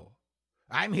true.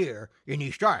 I'm here in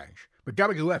East Orange, but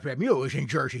WFMU is in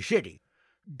Jersey City.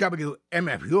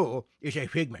 WMFU is a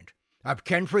figment of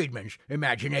Ken Friedman's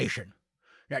imagination.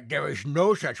 That there is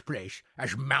no such place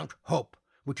as Mount Hope,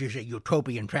 which is a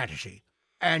utopian fantasy.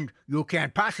 And you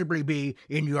can't possibly be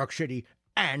in New York City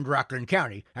and Rockland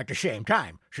County at the same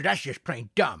time, so that's just plain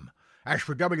dumb. As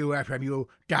for WFMU.org,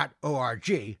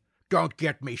 don't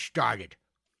get me started.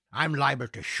 I'm liable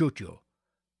to shoot you.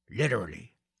 Literally.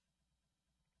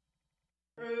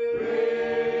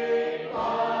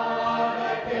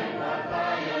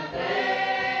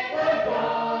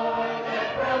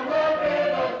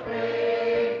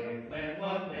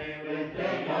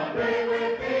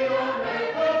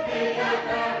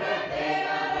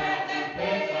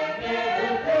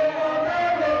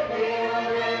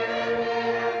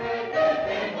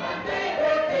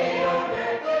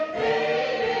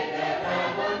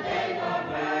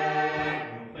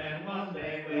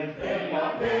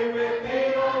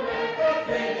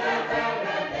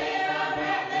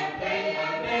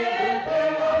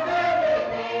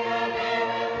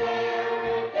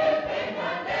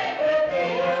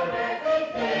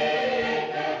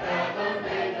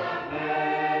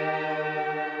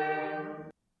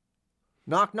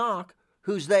 Knock, knock.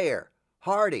 Who's there?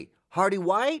 Hardy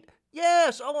White?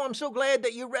 Yes, oh, I'm so glad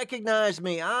that you recognize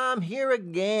me. I'm here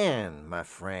again, my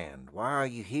friend. Why are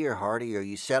you here, Hardy? Are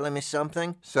you selling me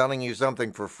something? Selling you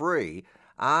something for free?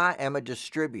 I am a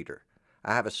distributor.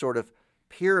 I have a sort of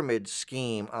pyramid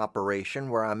scheme operation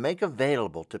where I make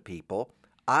available to people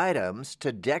items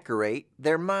to decorate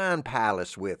their mind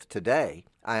palace with. Today,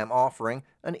 I am offering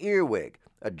an earwig,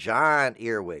 a giant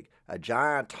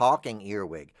talking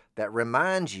earwig that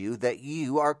reminds you that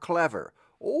you are clever.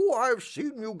 Oh, I've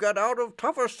seen you get out of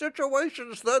tougher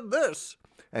situations than this.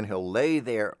 And he'll lay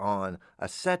there on a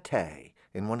settee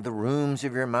in one of the rooms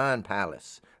of your mind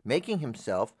palace, making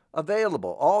himself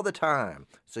available all the time.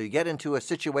 So you get into a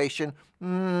situation,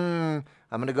 I'm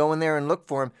going to go in there and look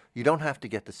for him. You don't have to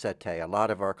get the settee. A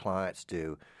lot of our clients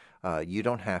do. You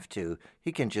don't have to.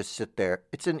 He can just sit there.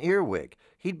 It's an earwig.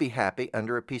 He'd be happy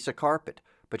under a piece of carpet.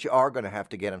 But you are going to have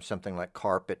to get him something like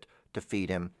carpet to feed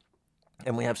him.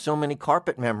 And we have so many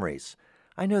carpet memories.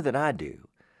 I know that I do.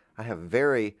 I have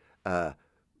very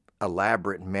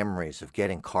elaborate memories of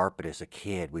getting carpet as a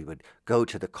kid. We would go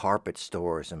to the carpet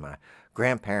stores and my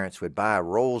grandparents would buy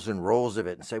rolls and rolls of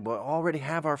it and say, well, I already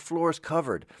have our floors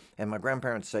covered. And my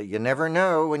grandparents say, you never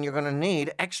know when you're going to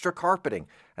need extra carpeting.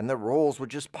 And the rolls would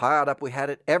just pile up. We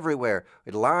had it everywhere.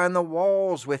 We'd line the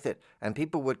walls with it. And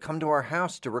people would come to our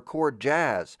house to record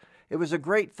jazz. It was a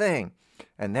great thing.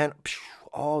 And then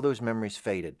all those memories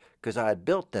faded because I had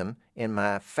built them in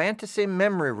my fantasy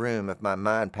memory room of my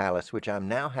mind palace, which I'm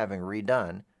now having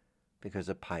redone because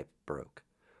a pipe broke.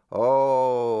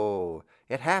 Oh,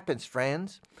 it happens,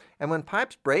 friends. And when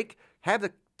pipes break, have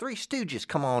the Three Stooges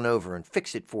come on over and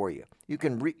fix it for you.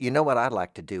 You know what I'd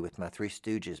like to do with my Three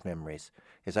Stooges memories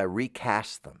is I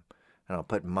recast them. And I'll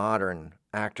put modern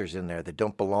actors in there that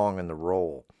don't belong in the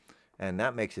role. And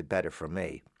that makes it better for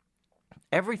me.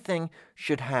 Everything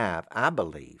should have, I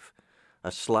believe,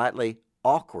 a slightly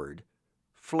awkward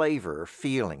flavor or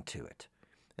feeling to it.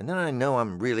 And then I know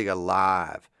I'm really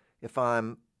alive if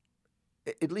I'm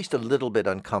at least a little bit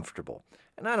uncomfortable.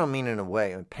 And I don't mean in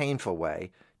a painful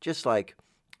way, just like,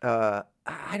 I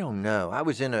don't know. I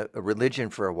was in a religion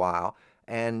for a while,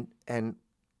 and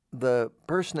the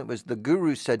person that was the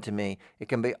guru said to me, it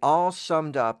can be all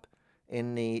summed up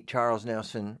in the Charles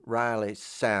Nelson Riley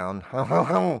sound,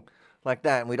 like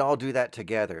that, and we'd all do that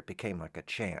together. It became like a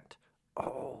chant.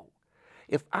 Oh,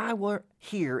 if I were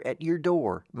here at your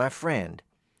door, my friend,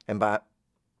 and by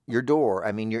your door,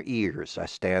 I mean your ears. I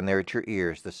stand there at your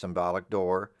ears, the symbolic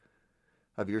door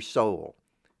of your soul,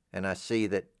 and I see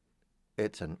that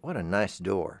what a nice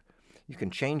door. You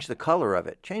can change the color of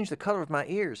it. Change the color of my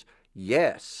ears.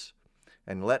 Yes,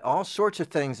 and let all sorts of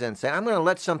things in. Say, I'm going to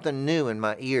let something new in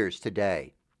my ears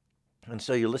today. And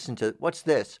so you listen to, what's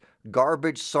this?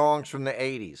 Garbage songs from the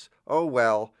 80s. Oh,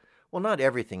 well, not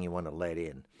everything you want to let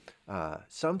in.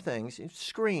 Some things you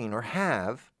screen or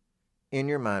have in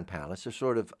your mind palace, a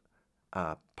sort of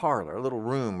parlor, a little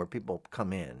room where people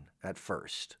come in at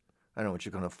first. I know what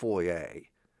you're going to foyer.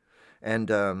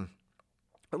 And a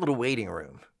little waiting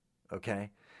room, okay?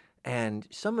 And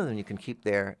some of them you can keep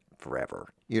there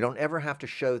forever. You don't ever have to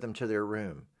show them to their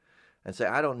room and say,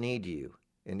 I don't need you.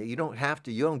 And you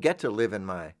don't get to live in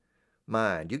my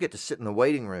mind. You get to sit in the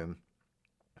waiting room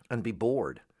and be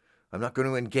bored. I'm not going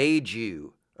to engage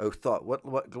you. Oh, thought.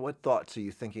 What thoughts are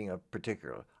you thinking of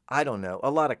particularly? I don't know.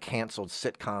 A lot of canceled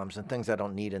sitcoms and things I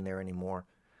don't need in there anymore.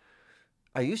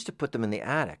 I used to put them in the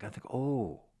attic. I think,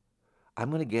 I'm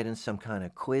going to get in some kind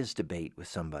of quiz debate with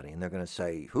somebody, and they're going to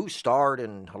say, who starred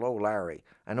in Hello, Larry?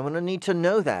 And I'm going to need to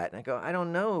know that. And I go, I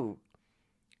don't know.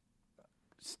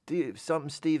 Something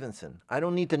Stevenson. I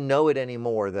don't need to know it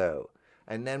anymore, though.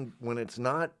 And then when it's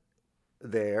not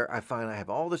there, I find I have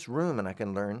all this room and I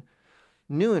can learn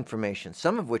new information,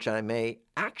 some of which I may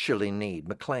actually need.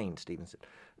 McLean, Stevenson.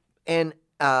 And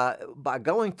by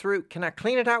going through, can I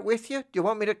clean it out with you? Do you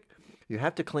want me to? You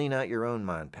have to clean out your own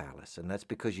mind palace, and that's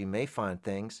because you may find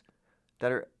things that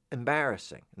are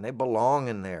embarrassing, and they belong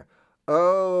in there.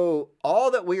 Oh, all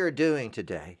that we are doing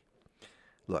today.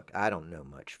 Look, I don't know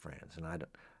much, friends, and I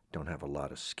don't have a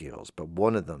lot of skills, but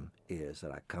one of them is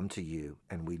that I come to you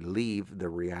and we leave the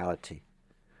reality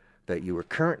that you are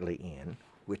currently in,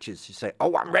 which is to say,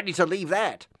 I'm ready to leave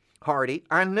that. Hardy,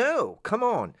 I know, come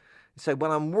on. You say,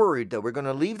 well, I'm worried that we're going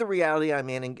to leave the reality I'm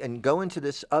in and go into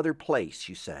this other place,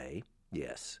 you say.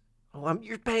 Yes.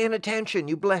 You're paying attention,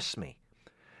 you bless me.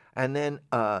 And then,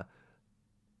 but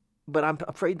I'm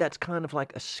afraid that's kind of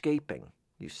like escaping,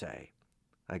 you say.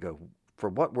 I go, for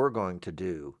what we're going to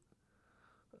do,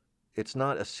 it's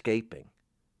not escaping.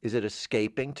 Is it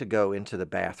escaping to go into the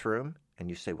bathroom? And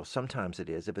you say, well, sometimes it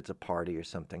is if it's a party or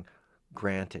something.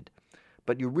 Granted.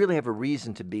 but you really have a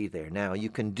reason to be there. Now, you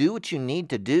can do what you need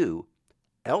to do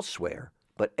elsewhere,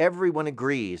 but everyone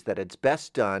agrees that it's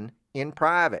best done in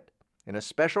private, in a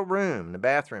special room, in the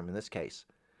bathroom in this case.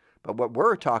 But what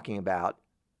we're talking about,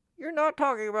 you're not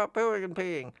talking about pooing and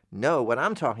peeing. No, what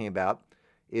I'm talking about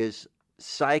is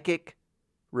psychic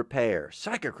repair.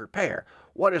 Psychic repair.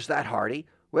 What is that, Hardy?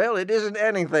 Well, it isn't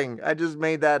anything. I just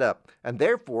made that up. And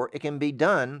therefore, it can be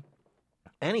done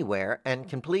anywhere and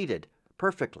completed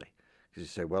perfectly. Because you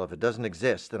say, well, if it doesn't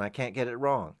exist, then I can't get it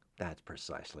wrong. That's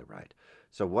precisely right.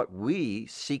 So what we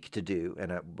seek to do,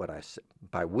 and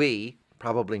by we,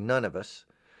 probably none of us,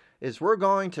 is we're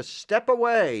going to step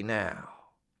away now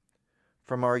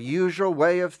from our usual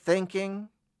way of thinking,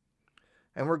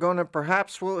 and we're going to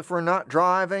perhaps, if we're not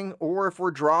driving, or if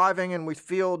we're driving and we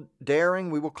feel daring,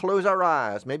 we will close our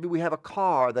eyes. Maybe we have a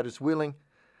car that is willing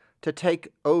to take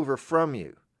over from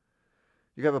you.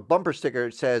 You have a bumper sticker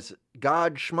that says,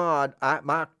 God Schmod,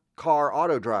 my car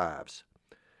auto drives.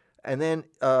 And then,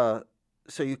 so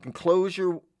you can close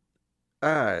your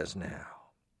eyes now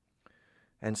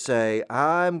and say,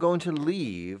 I'm going to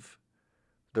leave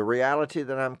the reality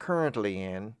that I'm currently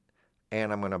in,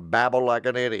 and I'm going to babble like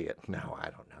an idiot. No, I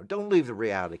don't know. Don't leave the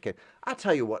reality. I'll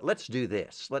tell you what, let's do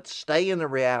this. Let's stay in the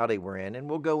reality we're in, and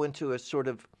we'll go into a sort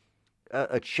of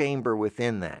a chamber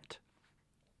within that.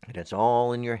 And it's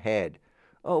all in your head.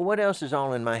 Oh, what else is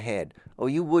all in my head? Oh,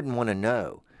 you wouldn't want to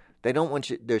know. They don't want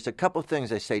you. There's a couple things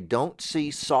they say. Don't see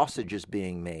sausages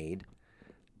being made.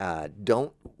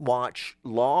 Don't watch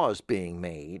laws being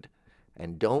made.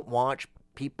 And don't watch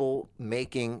people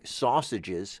making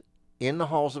sausages in the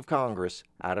halls of Congress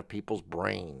out of people's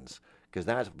brains, because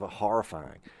that's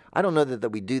horrifying. I don't know that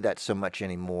we do that so much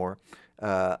anymore.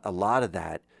 A lot of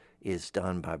that is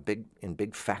done in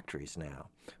big factories now.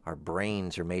 Our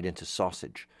brains are made into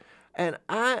sausage. And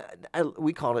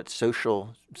we call it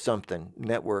social something,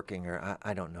 networking, or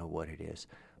I don't know what it is.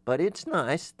 But it's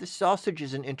nice. The sausage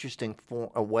is an interesting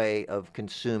a way of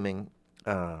consuming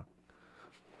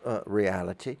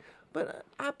reality. But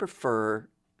I prefer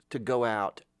to go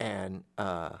out and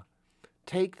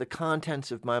take the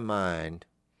contents of my mind,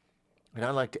 and I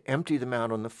like to empty them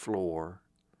out on the floor.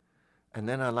 And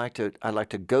then I like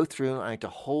to go through, I like to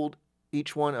hold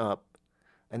each one up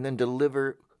and then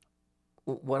deliver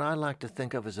what I like to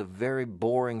think of as a very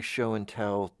boring show and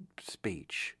tell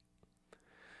speech.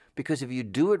 Because if you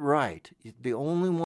do it right, the only one